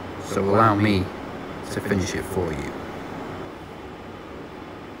 So allow me to finish it for you.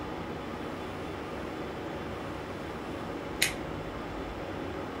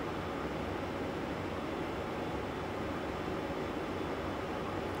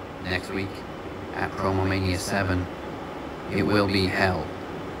 Next week, at Promomania 7, it will be hell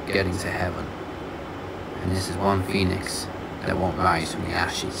getting to heaven. And this is one Phoenix that won't rise from the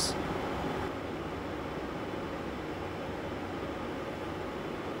ashes.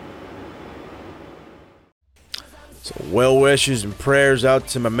 So well wishes and prayers out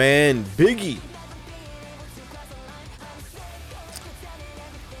to my man Biggie.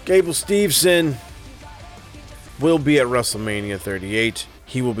 Gable Steveson will be at WrestleMania 38.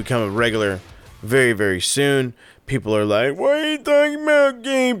 He will become a regular very, very soon. People are like, why are you talking about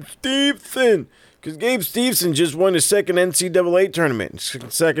Gabe Steveson? Because Gabe Steveson just won his second NCAA tournament.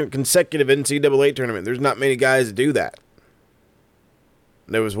 Second consecutive NCAA tournament. There's not many guys that do that.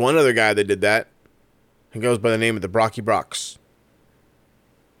 There was one other guy that did that. He goes by the name of the Brocky Brocks.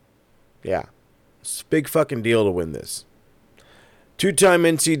 Yeah. It's a big fucking deal to win this. Two-time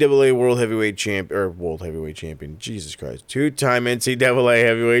NCAA World Heavyweight Champion, Jesus Christ. Two-time NCAA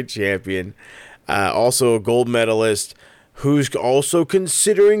Heavyweight Champion. Also a gold medalist who's also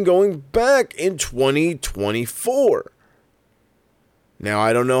considering going back in 2024. Now,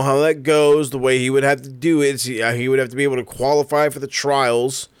 I don't know how that goes. The way he would have to do it, he would have to be able to qualify for the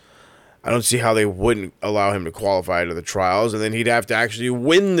trials. I don't see how they wouldn't allow him to qualify to the trials, and then he'd have to actually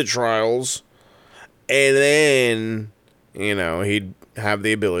win the trials, and then, he'd have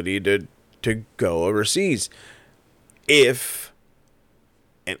the ability to go overseas. If,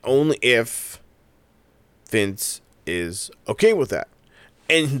 and only if, Vince is okay with that.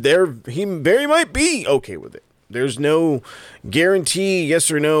 And he very might be okay with it. There's no guarantee,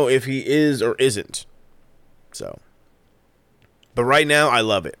 yes or no, if he is or isn't. So. But right now, I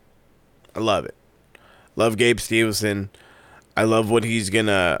love it. I love it. Love Gabe Stevenson. I love what he's going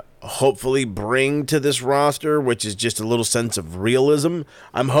to hopefully bring to this roster, which is just a little sense of realism.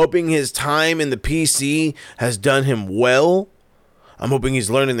 I'm hoping his time in the PC has done him well. I'm hoping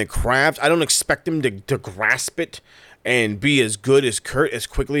he's learning the craft. I don't expect him to grasp it and be as good as Kurt as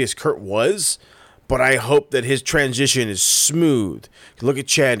quickly as Kurt was. But I hope that his transition is smooth. Look at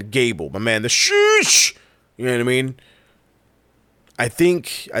Chad Gable, my man. The shoosh! You know what I mean? I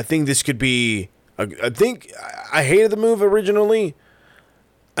think this could be... I hated the move originally.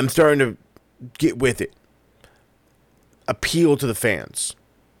 I'm starting to get with it. Appeal to the fans.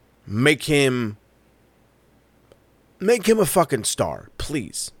 Make him a fucking star.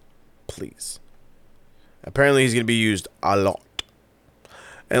 Please. Please. Apparently he's going to be used a lot.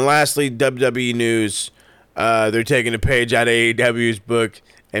 And lastly, WWE news. They're taking a page out of AEW's book,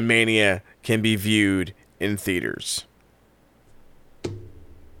 and Mania can be viewed in theaters.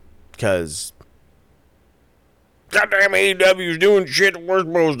 Because goddamn AEW's doing shit we're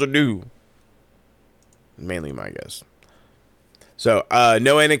supposed to do. Mainly my guess. So,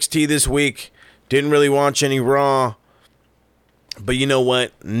 no NXT this week. Didn't really watch any Raw. But you know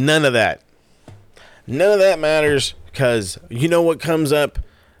what? None of that matters, because you know what comes up?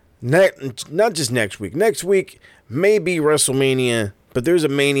 Not just next week. Next week may be WrestleMania, but there's a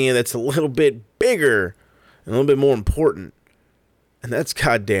Mania that's a little bit bigger and a little bit more important. And that's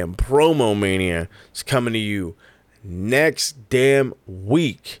goddamn Promo Mania. It's coming to you next damn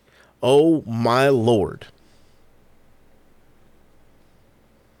week. Oh my Lord.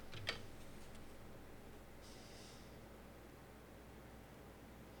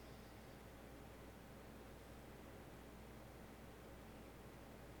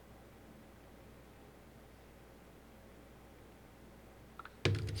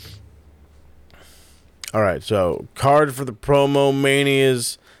 All right, so card for the Promo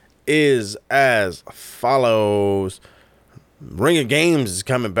Manias is as follows. Ring of Games is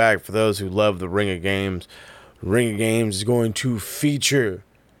coming back for those who love the Ring of Games. Ring of Games is going to feature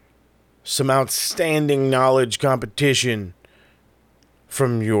some outstanding knowledge competition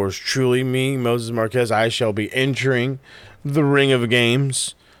from yours truly, me, Moses Marquez. I shall be entering the Ring of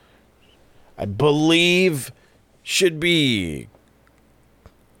Games. I believe should be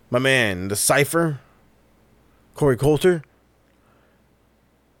my man, the Cypher, Corey Coulter.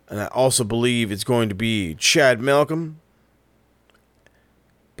 And I also believe it's going to be Chad Malcolm.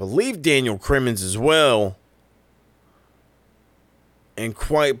 Believe Daniel Crimmins as well. And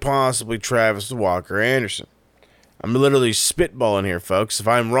quite possibly Travis Walker Anderson. I'm literally spitballing here, folks. If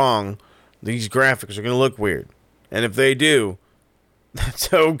I'm wrong, these graphics are going to look weird. And if they do,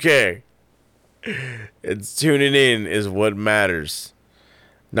 that's okay. It's tuning in is what matters.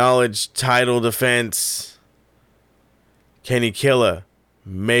 Knowledge, title, defense. Kenny Killa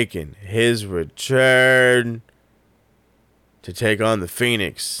making his return to take on the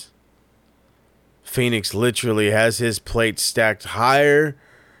Phoenix. Phoenix literally has his plate stacked higher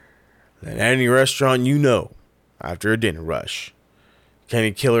than any restaurant you know after a dinner rush.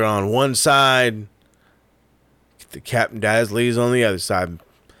 Kenny Killer on one side, the Captain Dazzley's on the other side.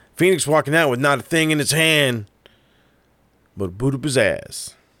 Phoenix walking out with not a thing in his hand but a boot up his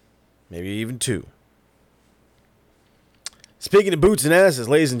ass. Maybe even two. Speaking of boots and asses,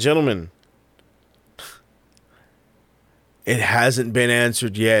 ladies and gentlemen, it hasn't been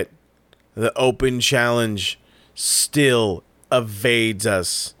answered yet. The open challenge still evades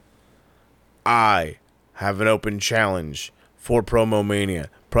us. I have an open challenge for Promo Mania.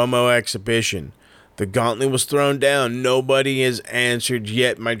 Promo Exhibition. The gauntlet was thrown down. Nobody has answered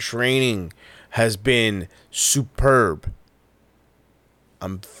yet. My training has been superb.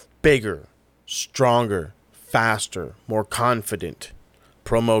 I'm bigger, stronger, faster, more confident.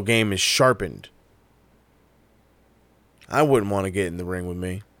 Promo game is sharpened. I wouldn't want to get in the ring with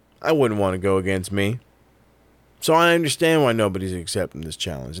me. I wouldn't want to go against me. So I understand why nobody's accepting this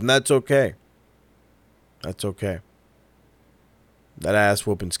challenge, and that's okay. That's okay. That ass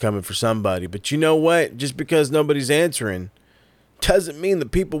whooping's coming for somebody. But you know what? Just because nobody's answering doesn't mean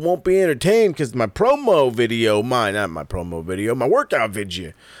that people won't be entertained, because my promo video, my workout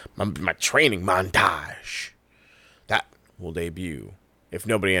video, my training montage, that will debut if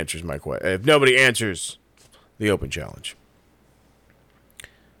nobody answers my question. If nobody answers the open challenge.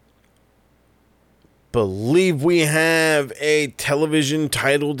 Believe we have a television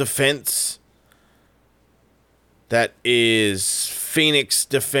title defense. That is Phoenix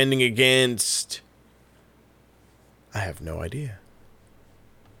defending against... I have no idea.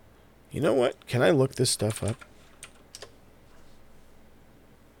 You know what? Can I look this stuff up?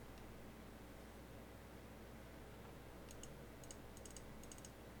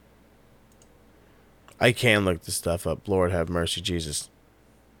 I can look this stuff up. Lord have mercy, Jesus.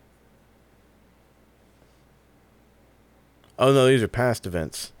 Oh no, these are past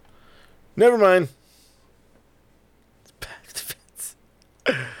events. Never mind.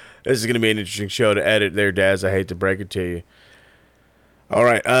 This is going to be an interesting show to edit there, Daz. I hate to break it to you. All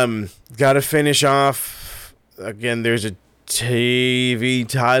right, got to finish off. Again, there's a TV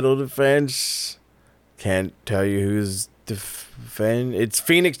title defense. Can't tell you who's It's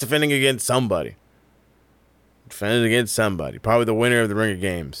Phoenix defending against somebody. Defending against somebody. Probably the winner of the Ring of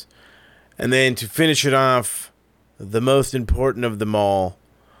Games. And then to finish it off, the most important of them all,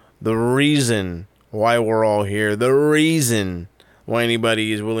 the reason why we're all here, the reason why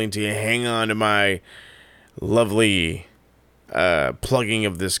anybody is willing to hang on to my lovely plugging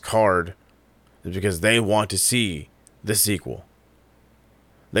of this card is because they want to see the sequel.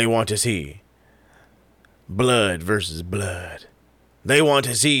 They want to see blood versus blood. They want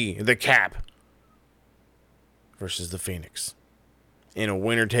to see the Cap versus the Phoenix in a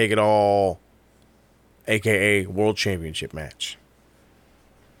winner-take-it-all, a.k.a. World Championship match.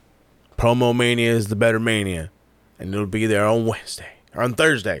 Promo Mania is the better Mania. And it'll be there on Wednesday. Or on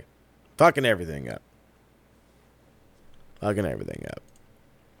Thursday. Fucking everything up. Fucking everything up.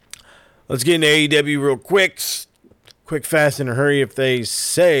 Let's get into AEW real quick. Quick, fast, in a hurry. If they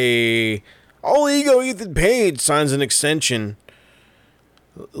say All Ego Ethan Page signs an extension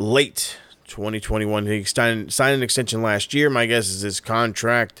late 2021. He signed an extension last year. My guess is his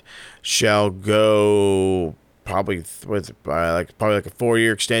contract shall go probably with like a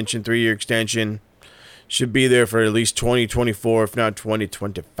 4-year extension, 3-year extension. Should be there for at least 2024, if not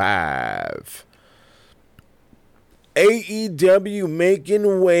 2025. AEW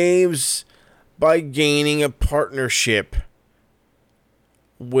making waves by gaining a partnership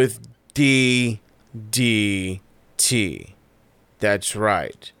with DDT. That's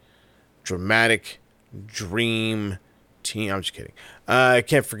right. Dramatic Dream Team. I'm just kidding. I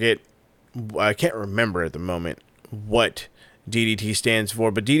can't remember at the moment what DDT stands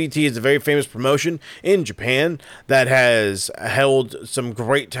for, but DDT is a very famous promotion in Japan that has held some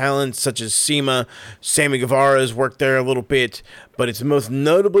great talents such as CIMA. Sammy Guevara has worked there a little bit, but it's most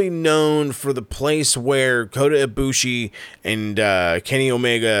notably known for the place where Kota Ibushi and Kenny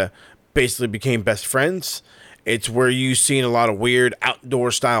Omega basically became best friends. It's where you've seen a lot of weird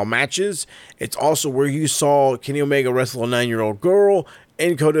outdoor style matches. It's also where you saw Kenny Omega wrestle a 9-year-old girl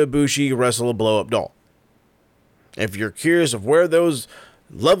and Kota Ibushi wrestle a blow-up doll. If you're curious of where those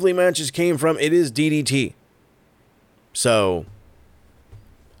lovely matches came from, it is DDT. So,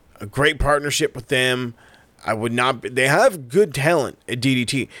 a great partnership with them. They have good talent at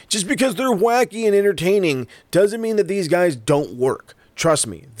DDT. Just because they're wacky and entertaining doesn't mean that these guys don't work. Trust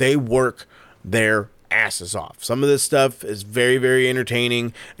me, they work their asses off. Some of this stuff is very, very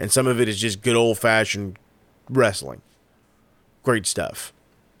entertaining, and some of it is just good old-fashioned wrestling. Great stuff.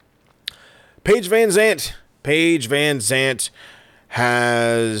 Paige Van Zant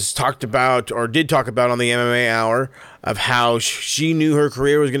has talked about, or did talk about on the MMA Hour, of how she knew her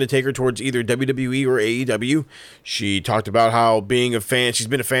career was going to take her towards either WWE or AEW. She talked about how being a fan, she's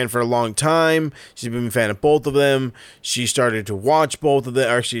been a fan for a long time. She's been a fan of both of them. She started to watch both of them.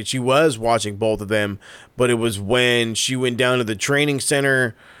 Actually, she was watching both of them, but it was when she went down to the training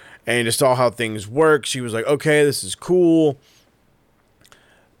center and just saw how things work. She was like, okay, this is cool.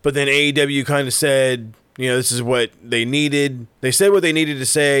 But then AEW kind of said, this is what they needed. They said what they needed to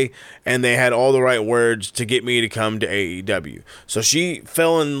say, and they had all the right words to get me to come to AEW. So she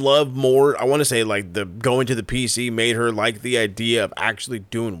fell in love more. I want to say like the going to the PC made her like the idea of actually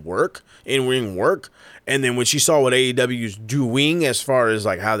doing work, in-ring work. And then when she saw what AEW's doing as far as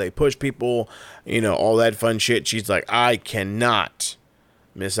like how they push people, all that fun shit, she's like, I cannot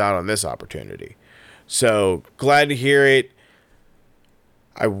miss out on this opportunity. So glad to hear it.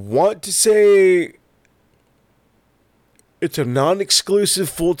 I want to say It's a non-exclusive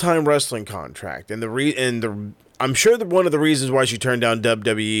full-time wrestling contract, and I'm sure that one of the reasons why she turned down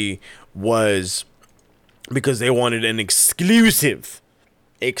WWE was because they wanted an exclusive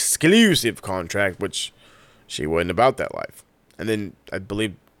contract, which she wasn't about that life. And then I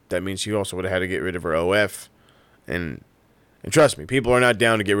believe that means she also would have had to get rid of her OF, and trust me, people are not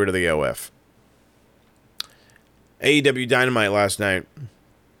down to get rid of the OF. AEW Dynamite last night.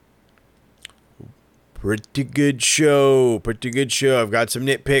 Pretty good show. I've got some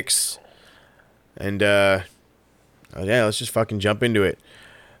nitpicks. And, yeah, let's just fucking jump into it.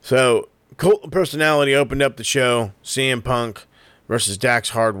 So, Cult of Personality opened up the show. CM Punk versus Dax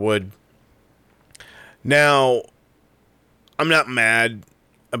Hardwood. Now, I'm not mad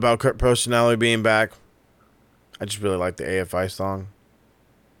about Cult Personality being back. I just really like the AFI song.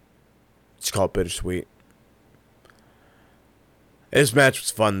 It's called Bittersweet. This match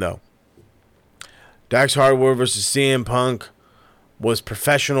was fun, though. Dax Hardwood versus CM Punk was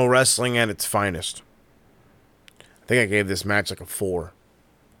professional wrestling at its finest. I think I gave this match like a 4.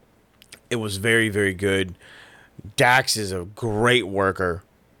 It was very, very good. Dax is a great worker.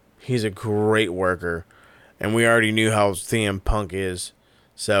 He's a great worker. And we already knew how CM Punk is.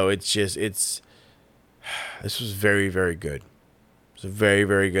 So this was very, very good. It's a very,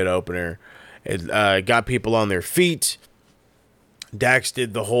 very good opener. It got people on their feet. Dax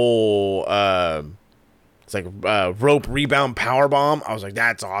did the whole... It's like rope rebound power bomb. I was like,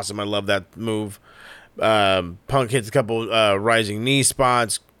 that's awesome. I love that move. Punk hits a couple rising knee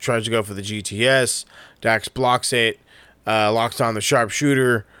spots. Tries to go for the GTS. Dax blocks it. Locks on the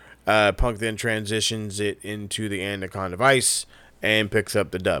sharpshooter. Punk then transitions it into the Anaconda Vice and picks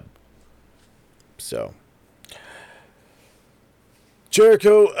up the dub. So,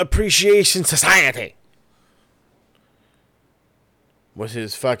 Jericho Appreciation Society with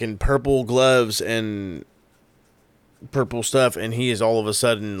his fucking purple gloves and purple stuff, and he is all of a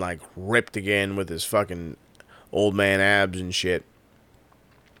sudden like ripped again with his fucking old man abs and shit.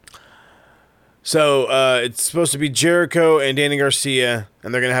 So it's supposed to be Jericho and Danny Garcia,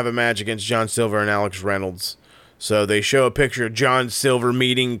 and they're gonna have a match against John Silver and Alex Reynolds. So they show a picture of John Silver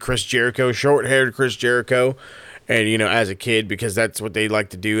meeting Chris Jericho, short-haired Chris Jericho, and as a kid, because that's what they like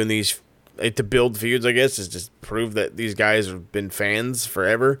to do in these to build feuds, I guess, is just prove that these guys have been fans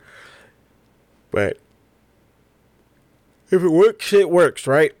forever. But if it works, it works,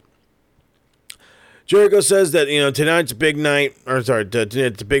 right? Jericho says that, tonight's a big night,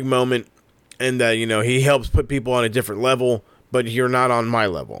 it's a big moment, and that, he helps put people on a different level, but you're not on my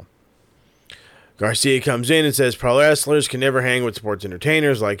level. Garcia comes in and says pro wrestlers can never hang with sports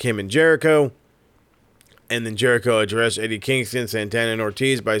entertainers like him and Jericho. And then Jericho addressed Eddie Kingston, Santana, and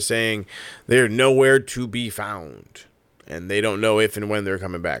Ortiz by saying they're nowhere to be found. And they don't know if and when they're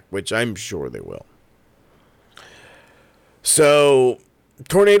coming back, which I'm sure they will. So,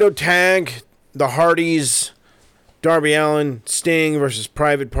 Tornado Tag, the Hardys, Darby Allin, Sting versus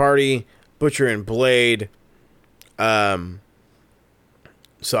Private Party, Butcher and Blade. So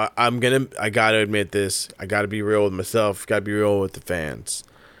I gotta admit this. I gotta be real with myself. Gotta be real with the fans.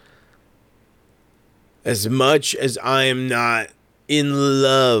 As much as I am not in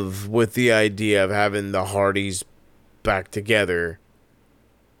love with the idea of having the Hardys back together,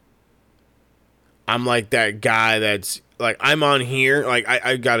 I'm like that guy that's like, I'm on here, like,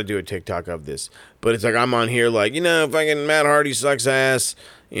 I gotta do a TikTok of this, but it's like, I'm on here like, fucking Matt Hardy sucks ass,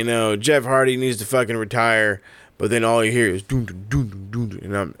 Jeff Hardy needs to fucking retire, but then all you hear is doom, doom, doom, doom,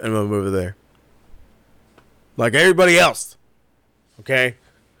 doom, and I'm over there. Like everybody else. Okay?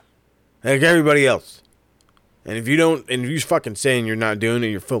 Like everybody else. And if you fucking saying you're not doing it,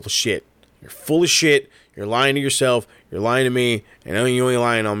 you're full of shit. You're full of shit. You're lying to yourself. You're lying to me. And you ain't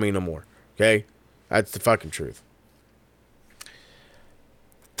lying on me no more. Okay? That's the fucking truth.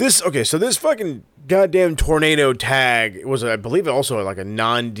 So this fucking goddamn tornado tag was, I believe, also like a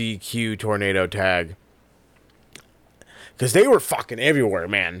non-DQ tornado tag. Because they were fucking everywhere,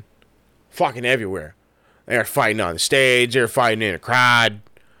 man. Fucking everywhere. They were fighting on the stage. They were fighting in a crowd.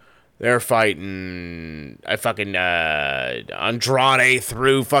 They're fighting Andrade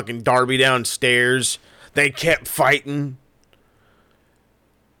threw fucking Darby downstairs. They kept fighting.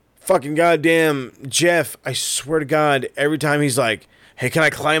 Fucking goddamn Jeff, I swear to God, every time he's like, hey, can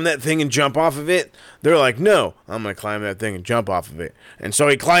I climb that thing and jump off of it? They're like, no, I'm going to climb that thing and jump off of it. And so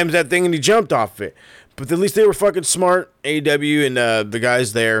he climbs that thing and he jumped off of it. But at least they were fucking smart, AEW and the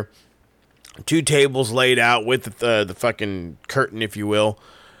guys there. 2 tables laid out with the fucking curtain, if you will.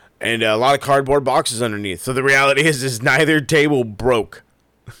 And a lot of cardboard boxes underneath. So the reality is neither table broke.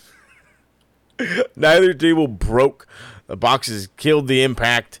 Neither table broke. The boxes killed the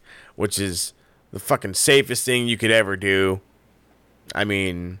impact, which is the fucking safest thing you could ever do. I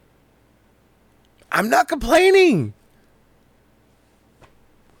mean, I'm not complaining.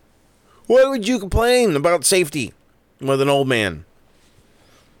 Why would you complain about safety with an old man?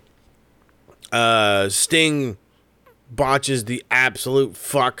 Sting botches the absolute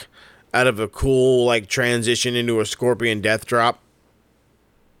fuck out of a cool, like, transition into a Scorpion death drop.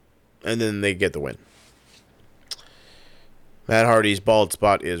 And then they get the win. Matt Hardy's bald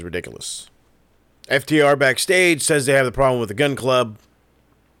spot is ridiculous. FTR backstage says they have the problem with the Gun Club.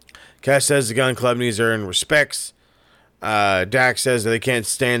 Cass says the Gun Club needs to earn respects. Dax says that they can't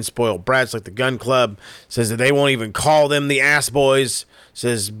stand spoiled brats like the Gun Club. Says that they won't even call them the ass boys.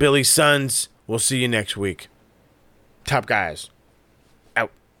 Says Billy's sons, we'll see you next week. Top guys.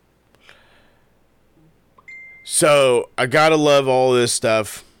 Out. So, I gotta love all this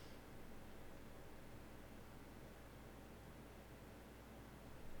stuff.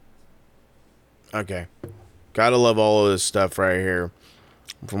 Okay. Gotta love all of this stuff right here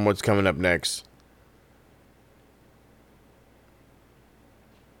from what's coming up next.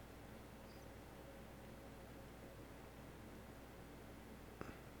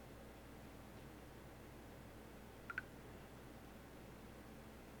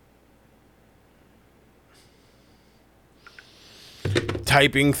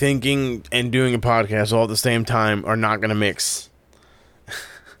 Typing, thinking, and doing a podcast all at the same time are not going to mix.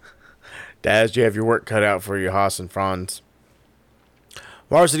 Daz, you have your work cut out for you, Haas and Franz.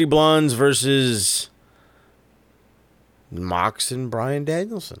 Varsity Blondes versus Mox and Bryan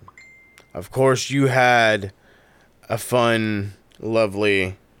Danielson. Of course, you had a fun,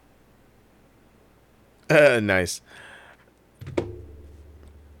 lovely... nice.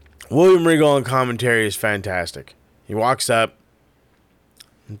 William Regal on commentary is fantastic. He walks up.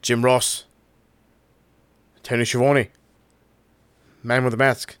 Jim Ross. Tony Schiavone. Man with a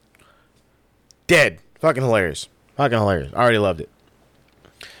mask. Dead. Fucking hilarious. Fucking hilarious. I already loved it.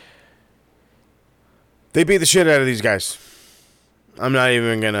 They beat the shit out of these guys. I'm not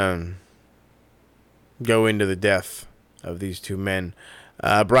even gonna go into the death of these two men.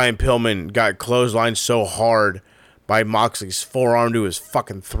 Brian Pillman got clotheslined so hard by Moxley's forearm to his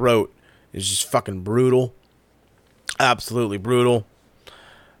fucking throat. It's just fucking brutal. Absolutely brutal.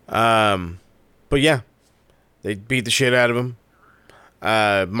 But yeah, they beat the shit out of him.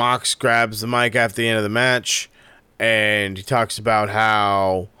 Mox grabs the mic after the end of the match, and he talks about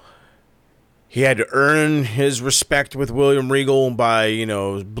how he had to earn his respect with William Regal by, you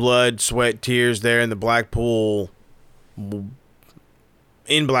know, blood, sweat, tears there in the Blackpool.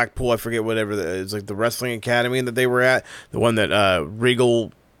 In Blackpool, I forget whatever it's like the wrestling academy that they were at, the one that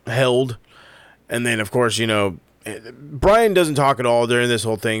Regal held. And then, of course, you know, Brian doesn't talk at all during this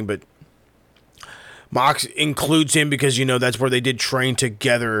whole thing, but Mox includes him because, you know, that's where they did train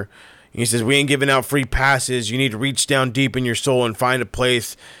together. He says, we ain't giving out free passes. You need to reach down deep in your soul and find a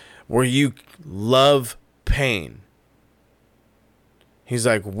place where you love pain. He's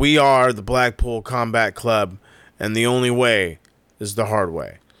like, we are the Blackpool Combat Club, and the only way is the hard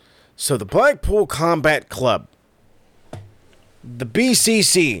way. So the Blackpool Combat Club, the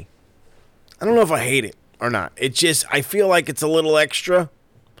BCC, I don't know if I hate it or not. It just, I feel like it's a little extra.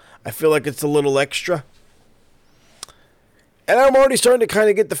 And I'm already starting to kind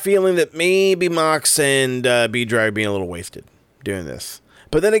of get the feeling that maybe Mox and B-Dry are being a little wasted doing this.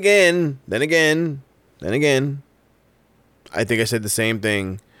 But then again, I think I said the same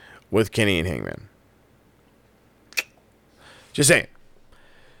thing with Kenny and Hangman. Just saying.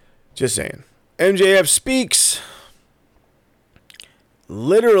 MJF speaks.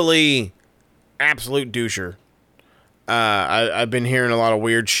 Literally absolute doucher. I've been hearing a lot of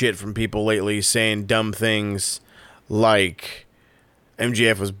weird shit from people lately saying dumb things like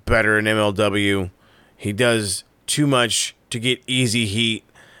MJF was better in MLW. He does too much to get easy heat.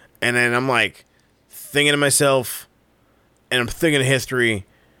 And then I'm like thinking to myself, and I'm thinking of history,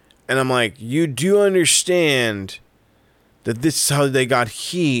 and I'm like, you do understand that this is how they got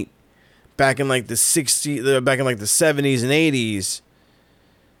heat back in like the 60s, back in like the 70s and 80s,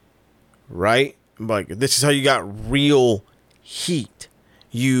 right? Like, this is how you got real heat.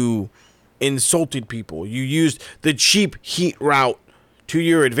 You insulted people. You used the cheap heat route to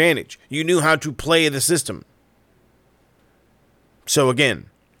your advantage. You knew how to play the system. So again,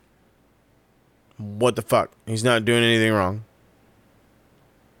 what the fuck? He's not doing anything wrong.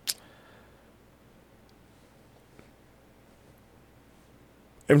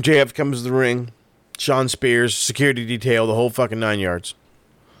 MJF comes to the ring. Sean Spears, security detail, the whole fucking 9 yards.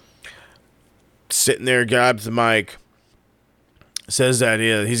 Sitting there, grabs the mic, says that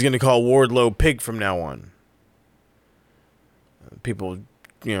he's going to call Wardlow Pig from now on. People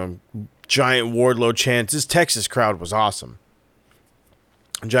giant Wardlow chants. This Texas crowd was awesome.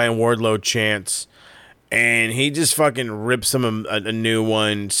 Giant Wardlow chants. And he just fucking rips him a new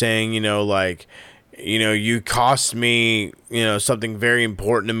one saying, you cost me, something very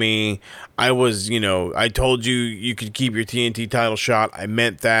important to me. I told you you could keep your TNT title shot. I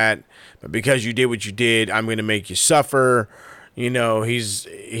meant that. But because you did what you did, I'm going to make you suffer. He got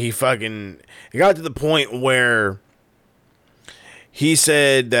to the point where he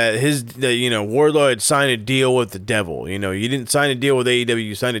said that Wardlow had signed a deal with the devil. You didn't sign a deal with AEW,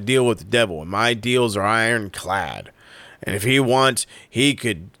 you signed a deal with the devil. And my deals are ironclad. And if he wants, he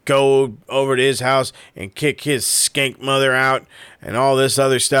could go over to his house and kick his skank mother out and all this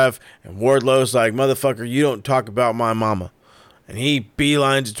other stuff. And Wardlow's like, motherfucker, you don't talk about my mama. And he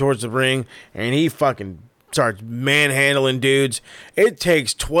beelines it towards the ring and he fucking starts manhandling dudes. It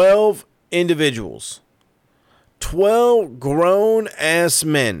takes 12 individuals. 12 grown-ass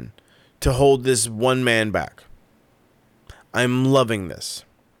men to hold this one man back. I'm loving this.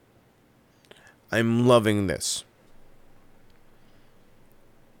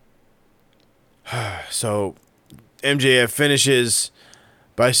 So, MJF finishes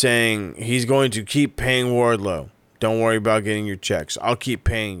by saying he's going to keep paying Wardlow. Don't worry about getting your checks. I'll keep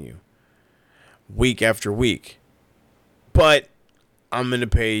paying you. Week after week. But I'm going to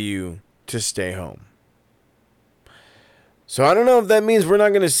pay you to stay home. So I don't know if that means we're not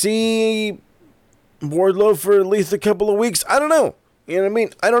going to see Wardlow for at least a couple of weeks. I don't know. You know what I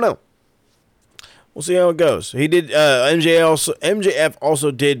mean? I don't know. We'll see how it goes. He did. MJF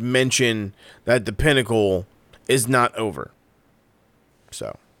also did mention that the Pinnacle is not over.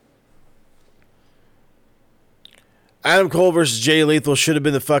 So Adam Cole versus Jay Lethal should have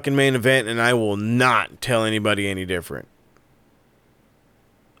been the fucking main event, and I will not tell anybody any different.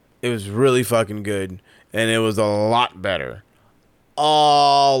 It was really fucking good. And it was a lot better.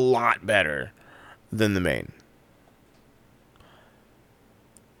 A lot better than the main.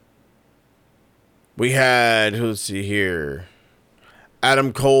 We had, let's see here.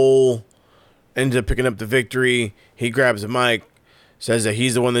 Adam Cole ends up picking up the victory. He grabs a mic. Says that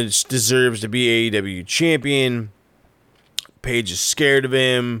he's the one that deserves to be AEW champion. Paige is scared of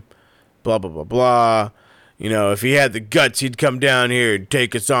him. Blah, blah, blah, blah. If he had the guts, he'd come down here and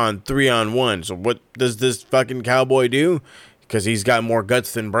take us on 3-on-1. So what does this fucking cowboy do? Because he's got more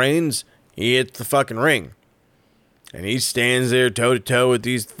guts than brains. He hits the fucking ring. And he stands there toe-to-toe with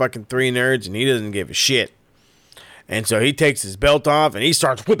these fucking three nerds, and he doesn't give a shit. And so he takes his belt off, and he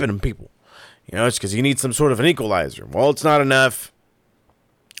starts whipping them people. It's because he needs some sort of an equalizer. Well, it's not enough.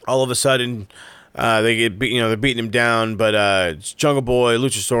 All of a sudden, they get they're beating him down, but it's Jungle Boy,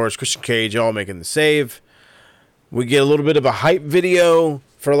 Luchasaurus, Christian Cage, all making the save. We get a little bit of a hype video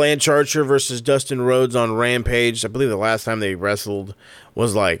for Lance Archer versus Dustin Rhodes on Rampage. I believe the last time they wrestled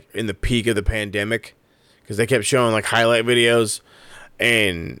was like in the peak of the pandemic because they kept showing like highlight videos,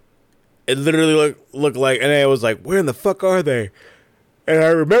 and it literally looked like, and I was like, where in the fuck are they? And I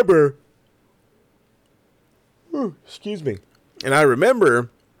remember, excuse me, and I remember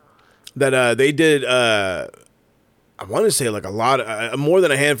that they did, I want to say like a lot, more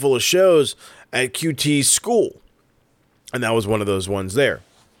than a handful of shows at QT's school. And that was one of those ones there.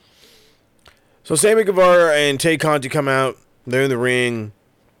 So Sammy Guevara and Tay Conti come out. They're in the ring.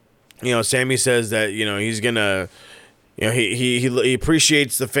 Sammy says that, he's going to, he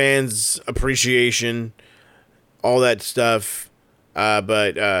appreciates the fans' appreciation, all that stuff.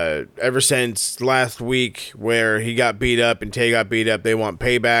 But ever since last week where he got beat up and Tay got beat up, they want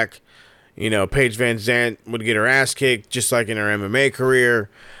payback. Paige Van Zandt would get her ass kicked just like in her MMA career.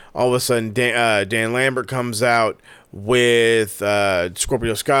 All of a sudden, Dan Lambert comes out with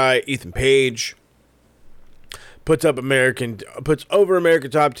Scorpio Sky, Ethan Page, puts over American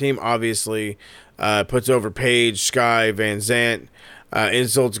Top Team, obviously, puts over Page, Sky, Van Zandt,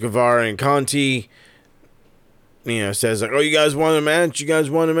 insults Guevara and Conti, says like, oh, you guys want a match?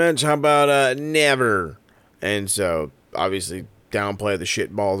 How about never? And so, obviously, downplay the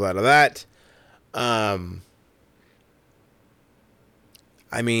shit balls out of that.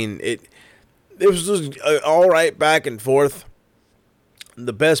 It was just all right back and forth.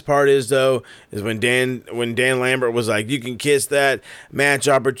 The best part is when Dan Lambert was like, you can kiss that match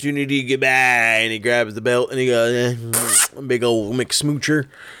opportunity goodbye, and he grabs the belt and he goes, big old McSmoocher,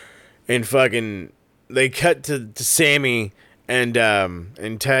 and fucking they cut to Sammy and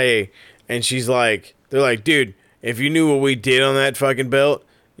Tay, and they're like, dude, if you knew what we did on that fucking belt,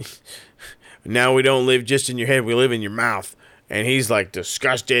 now we don't live just in your head, we live in your mouth. And he's like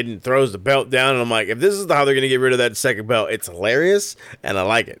disgusted and throws the belt down. And I'm like, if this is how they're going to get rid of that second belt, it's hilarious. And I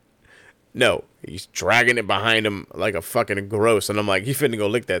like it. No, he's dragging it behind him like a fucking gross. And I'm like, he finna go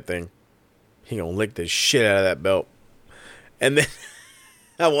lick that thing. He gonna lick the shit out of that belt. And then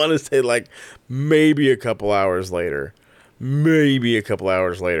I want to say like maybe a couple hours later,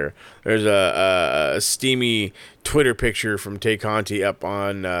 there's a steamy Twitter picture from Tay Conti up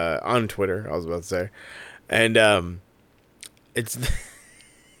on Twitter. I was about to say, and it's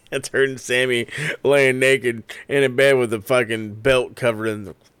it's her and Sammy laying naked in a bed with the fucking belt covered in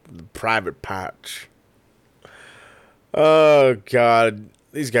the private patch. Oh God,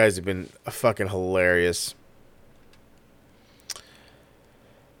 these guys have been fucking hilarious.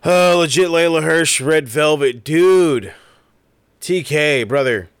 Oh, legit Layla Hirsch, Red Velvet. Dude. TK,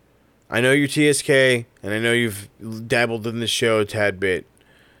 brother. I know you're TSK, and I know you've dabbled in the show a tad bit.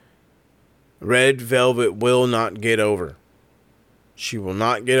 Red Velvet will not get over. She will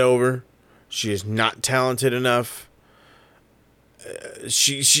not get over. She is not talented enough.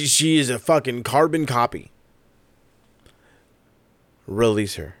 She is a fucking carbon copy.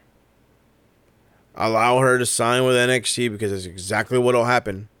 Release her. Allow her to sign with NXT because that's exactly what will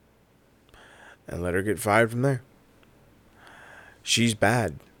happen. And let her get fired from there. She's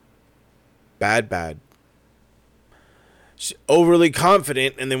bad. Bad. She's overly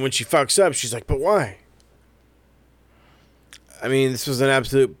confident, and then when she fucks up, she's like, but why? I mean, this was an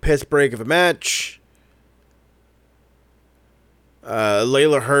absolute piss break of a match.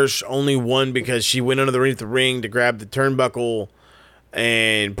 Layla Hirsch only won because she went underneath the ring to grab the turnbuckle,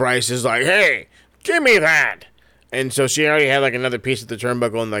 and Bryce is like, hey, give me that. And so she already had like another piece of the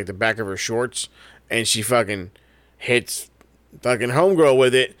turnbuckle in like the back of her shorts, and she fucking hits fucking homegirl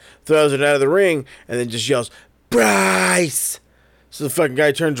with it, throws it out of the ring, and then just yells, Bryce! So the fucking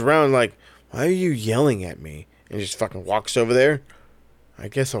guy turns around like, why are you yelling at me? And just fucking walks over there. I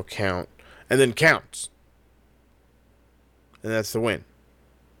guess I'll count. And then counts. And that's the win.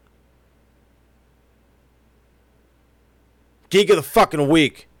 Geek of the fucking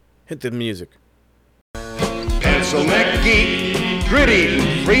week. Hit the music. Pencil neck geek,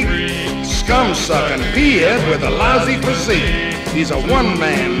 grit-eating freak, scum-sucking p-head with a lousy physique. He's a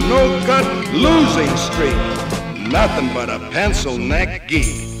one-man, no-cut, losing streak. Nothing but a pencil neck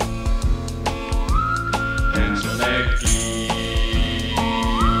geek. Pencil neck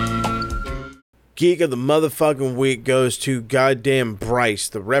Geek of the motherfucking week goes to goddamn Bryce,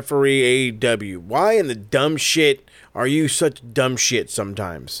 the referee AEW. Why in the dumb shit are you such dumb shit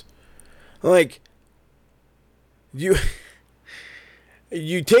sometimes? Like, you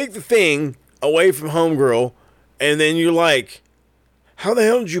take the thing away from homegirl, and then you're like, how the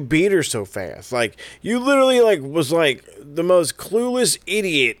hell did you beat her so fast? Like, you literally like was like the most clueless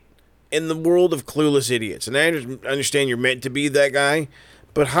idiot in the world of clueless idiots. And I understand you're meant to be that guy,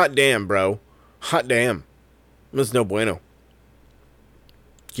 but hot damn, bro. Hot damn. That's no bueno.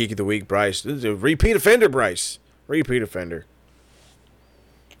 Geek of the week, Bryce. This is a repeat offender, Bryce. Repeat offender.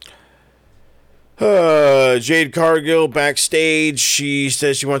 Jade Cargill backstage. She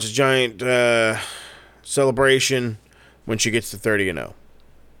says she wants a giant celebration when she gets to 30-0.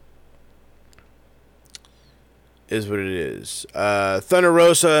 Is what it is. Thunder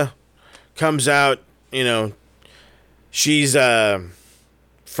Rosa comes out. You know, she's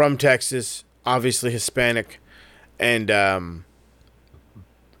from Texas, obviously Hispanic, and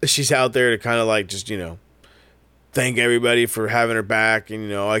she's out there to kind of like just, you know, thank everybody for having her back, and, you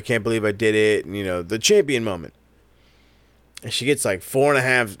know, I can't believe I did it, and, you know, the champion moment. And she gets like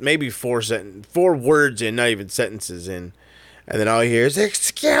 4.5, maybe 4 words in, not even sentences in, and then all you hear is,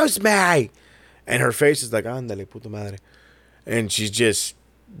 excuse me, and her face is like, ándale, puta madre, and she's just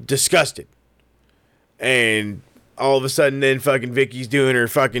disgusted. And all of a sudden, then fucking Vicky's doing her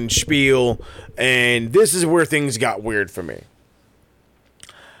fucking spiel, and this is where things got weird for me.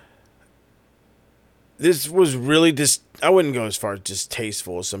 This was really I wouldn't go as far as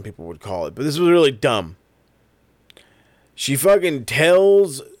distasteful as some people would call it, but this was really dumb. She fucking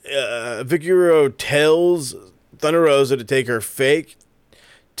tells, Vicky Guerrero tells Thunder Rosa to take her fake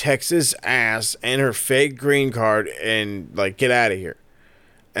Texas ass and her fake green card and, like, get out of here.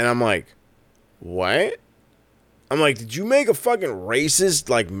 And I'm like, what? I'm like, did you make a fucking racist,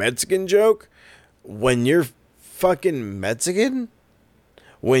 like, Mexican joke when you're fucking Mexican?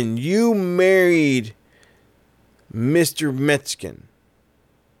 When you married Mr. Mexican,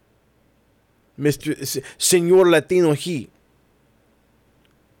 Senor Latino Heat,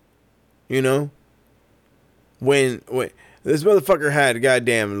 you know, when this motherfucker had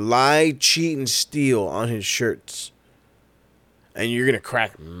goddamn lie, cheat, and steal on his shirts, and you're gonna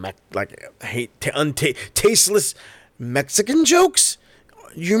crack tasteless Mexican jokes?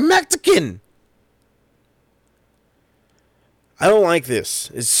 You're Mexican. I don't like this.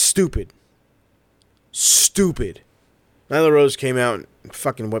 It's stupid. Stupid. Nyla Rose came out and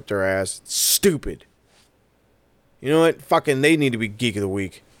fucking whipped her ass. Stupid. You know what? Fucking they need to be Geek of the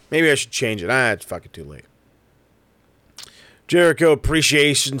Week. Maybe I should change it. It's fucking too late. Jericho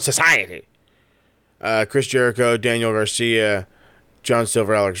Appreciation Society. Chris Jericho, Daniel Garcia, John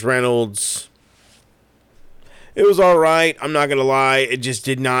Silver, Alex Reynolds. It was alright. I'm not going to lie. It just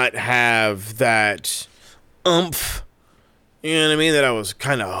did not have that oomph. You know what I mean? That I was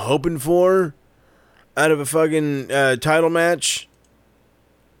kind of hoping for out of a fucking title match.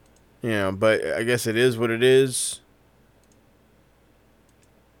 Yeah, but I guess it is what it is.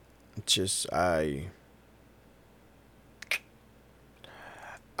 It's just, my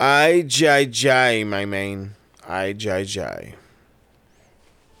man.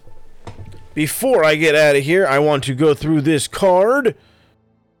 Before I get out of here, I want to go through this card.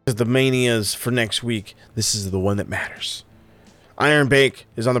 The Manias for next week. This is the one that matters. Iron Bake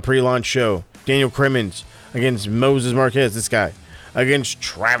is on the pre-launch show. Daniel Crimmins against Moses Marquez, this guy. Against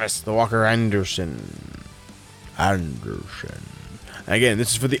Travis the Walker Anderson. Again,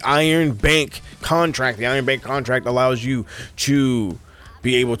 this is for the Iron Bank contract. The Iron Bank contract allows you to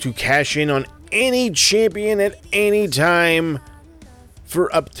be able to cash in on any champion at any time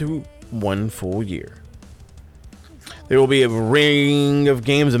for up to 1 full year. There will be a ring of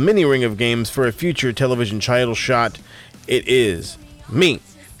games, a mini ring of games for a future television title shot. It is me,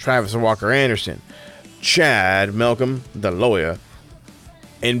 Travis Walker Anderson, Chad Malcolm, the lawyer,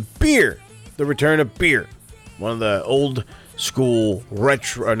 and Beer, the return of Beer, one of the old school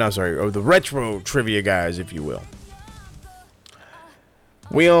the retro trivia guys, if you will.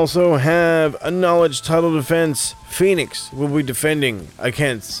 We also have a knowledge title defense. Phoenix will be defending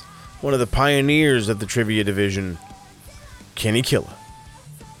against one of the pioneers of the trivia division, Kenny Killa,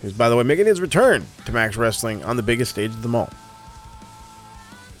 who's, by the way, making his return to Max Wrestling on the biggest stage of them all.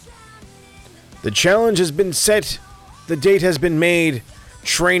 The challenge has been set, the date has been made,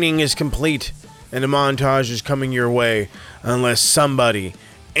 training is complete, and a montage is coming your way unless somebody,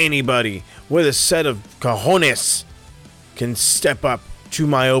 anybody, with a set of cojones can step up to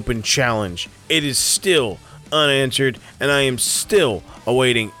my open challenge. It is still unanswered, and I am still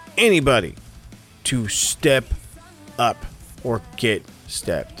awaiting anybody to step up or get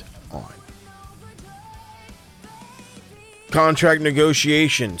stepped on. Contract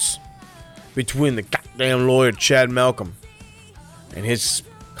negotiations between the goddamn lawyer Chad Malcolm and his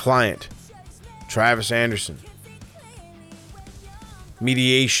client Travis Anderson.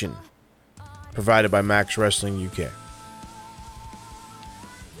 Mediation provided by Max Wrestling UK.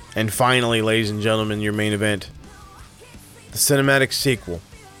 And finally, ladies and gentlemen, your main event, the cinematic sequel,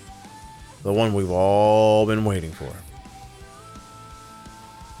 the one we've all been waiting for.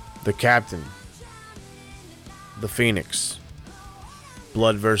 The Captain, the Phoenix,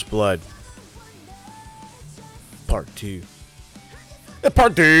 Blood vs. Blood, Part 2.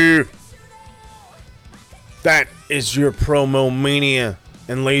 Part 2! That is your promo mania.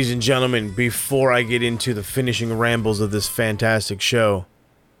 And ladies and gentlemen, before I get into the finishing rambles of this fantastic show,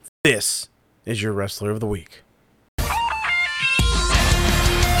 this is your Wrestler of the Week.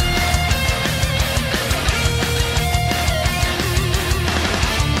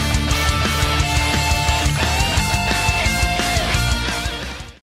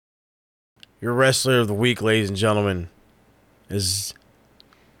 Your Wrestler of the Week, ladies and gentlemen, is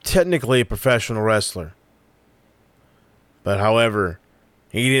technically a professional wrestler. But however,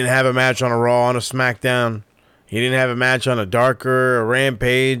 he didn't have a match on a Raw, on a SmackDown. He didn't have a match on a Darker, a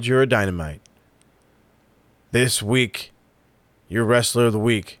Rampage, or a Dynamite. This week, your Wrestler of the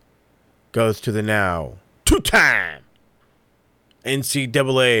Week goes to the now two-time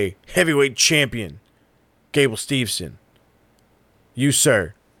NCAA Heavyweight Champion, Gable Steveson. You,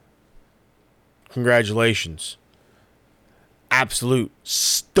 sir. Congratulations. Absolute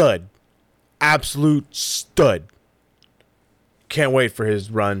stud. Absolute stud. Can't wait for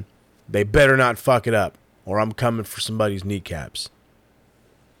his run. They better not fuck it up, or I'm coming for somebody's kneecaps.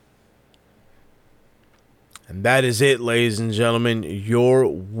 And that is it, ladies and gentlemen. Your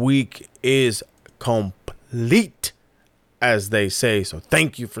week is complete, as they say. So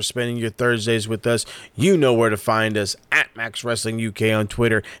thank you for spending your Thursdays with us. You know where to find us, at Max Wrestling UK on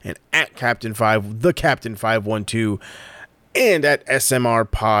Twitter, and at the Captain 512, and at SMR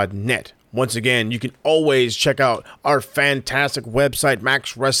Podnet. Once again, you can always check out our fantastic website,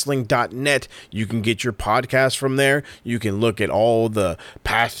 maxwrestling.net. You can get your podcast from there. You can look at all the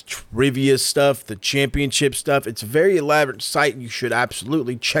past trivia stuff, the championship stuff. It's a very elaborate site. You should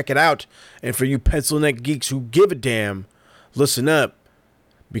absolutely check it out. And for you pencil neck geeks who give a damn, listen up,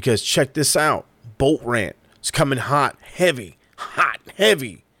 because check this out. Bolt Rant is coming hot, heavy.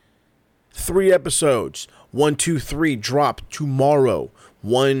 3 episodes. 1, 2, 3 drop tomorrow.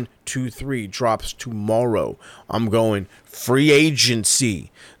 1, 2, 3 drops tomorrow. I'm going free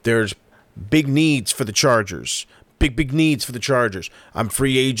agency. There's big needs for the Chargers. Big needs for the Chargers. I'm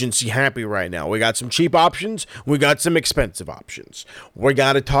free agency happy right now. We got some cheap options. We got some expensive options. We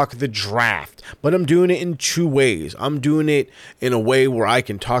got to talk the draft. But I'm doing it in 2 ways. I'm doing it in a way where I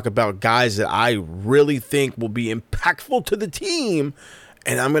can talk about guys that I really think will be impactful to the team.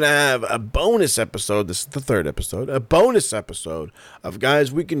 And I'm going to have a bonus episode. This is the 3rd episode. A bonus episode of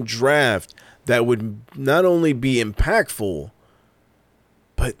guys we can draft that would not only be impactful,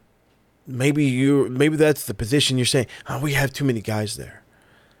 but maybe that's the position you're saying, we have too many guys there.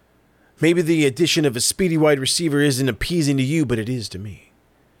 Maybe the addition of a speedy wide receiver isn't appeasing to you, but it is to me.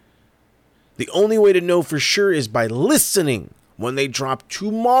 The only way to know for sure is by listening when they drop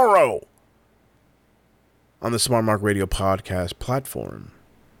tomorrow on the Smart Mark Radio podcast platform.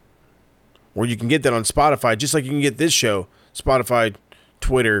 Or you can get that on Spotify, just like you can get this show, Spotify,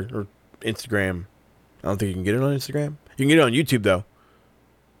 Twitter, or Instagram. I don't think you can get it on Instagram. You can get it on YouTube, though.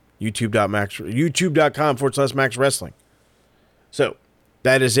 YouTube.com/Max Wrestling. So,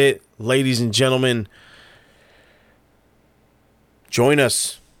 that is it, ladies and gentlemen. Join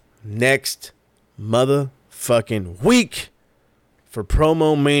us next motherfucking week for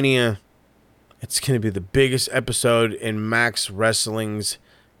Promo Mania. It's going to be the biggest episode in Max Wrestling's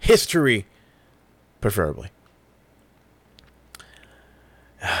history, preferably.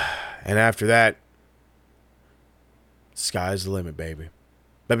 And after that, sky's the limit, baby.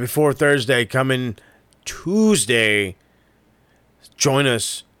 But before Thursday, coming Tuesday, join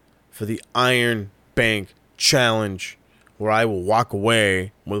us for the Iron Bank Challenge, where I will walk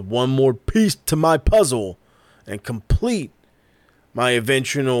away with one more piece to my puzzle and complete my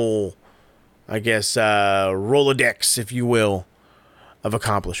eventual, Rolodex, if you will, of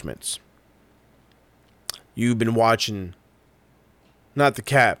accomplishments. You've been watching not the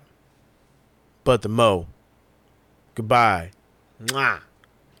Cap, but the Mo. Goodbye. Mwah.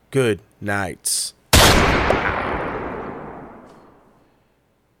 Good nights.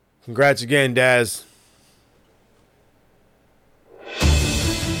 Congrats again, Daz.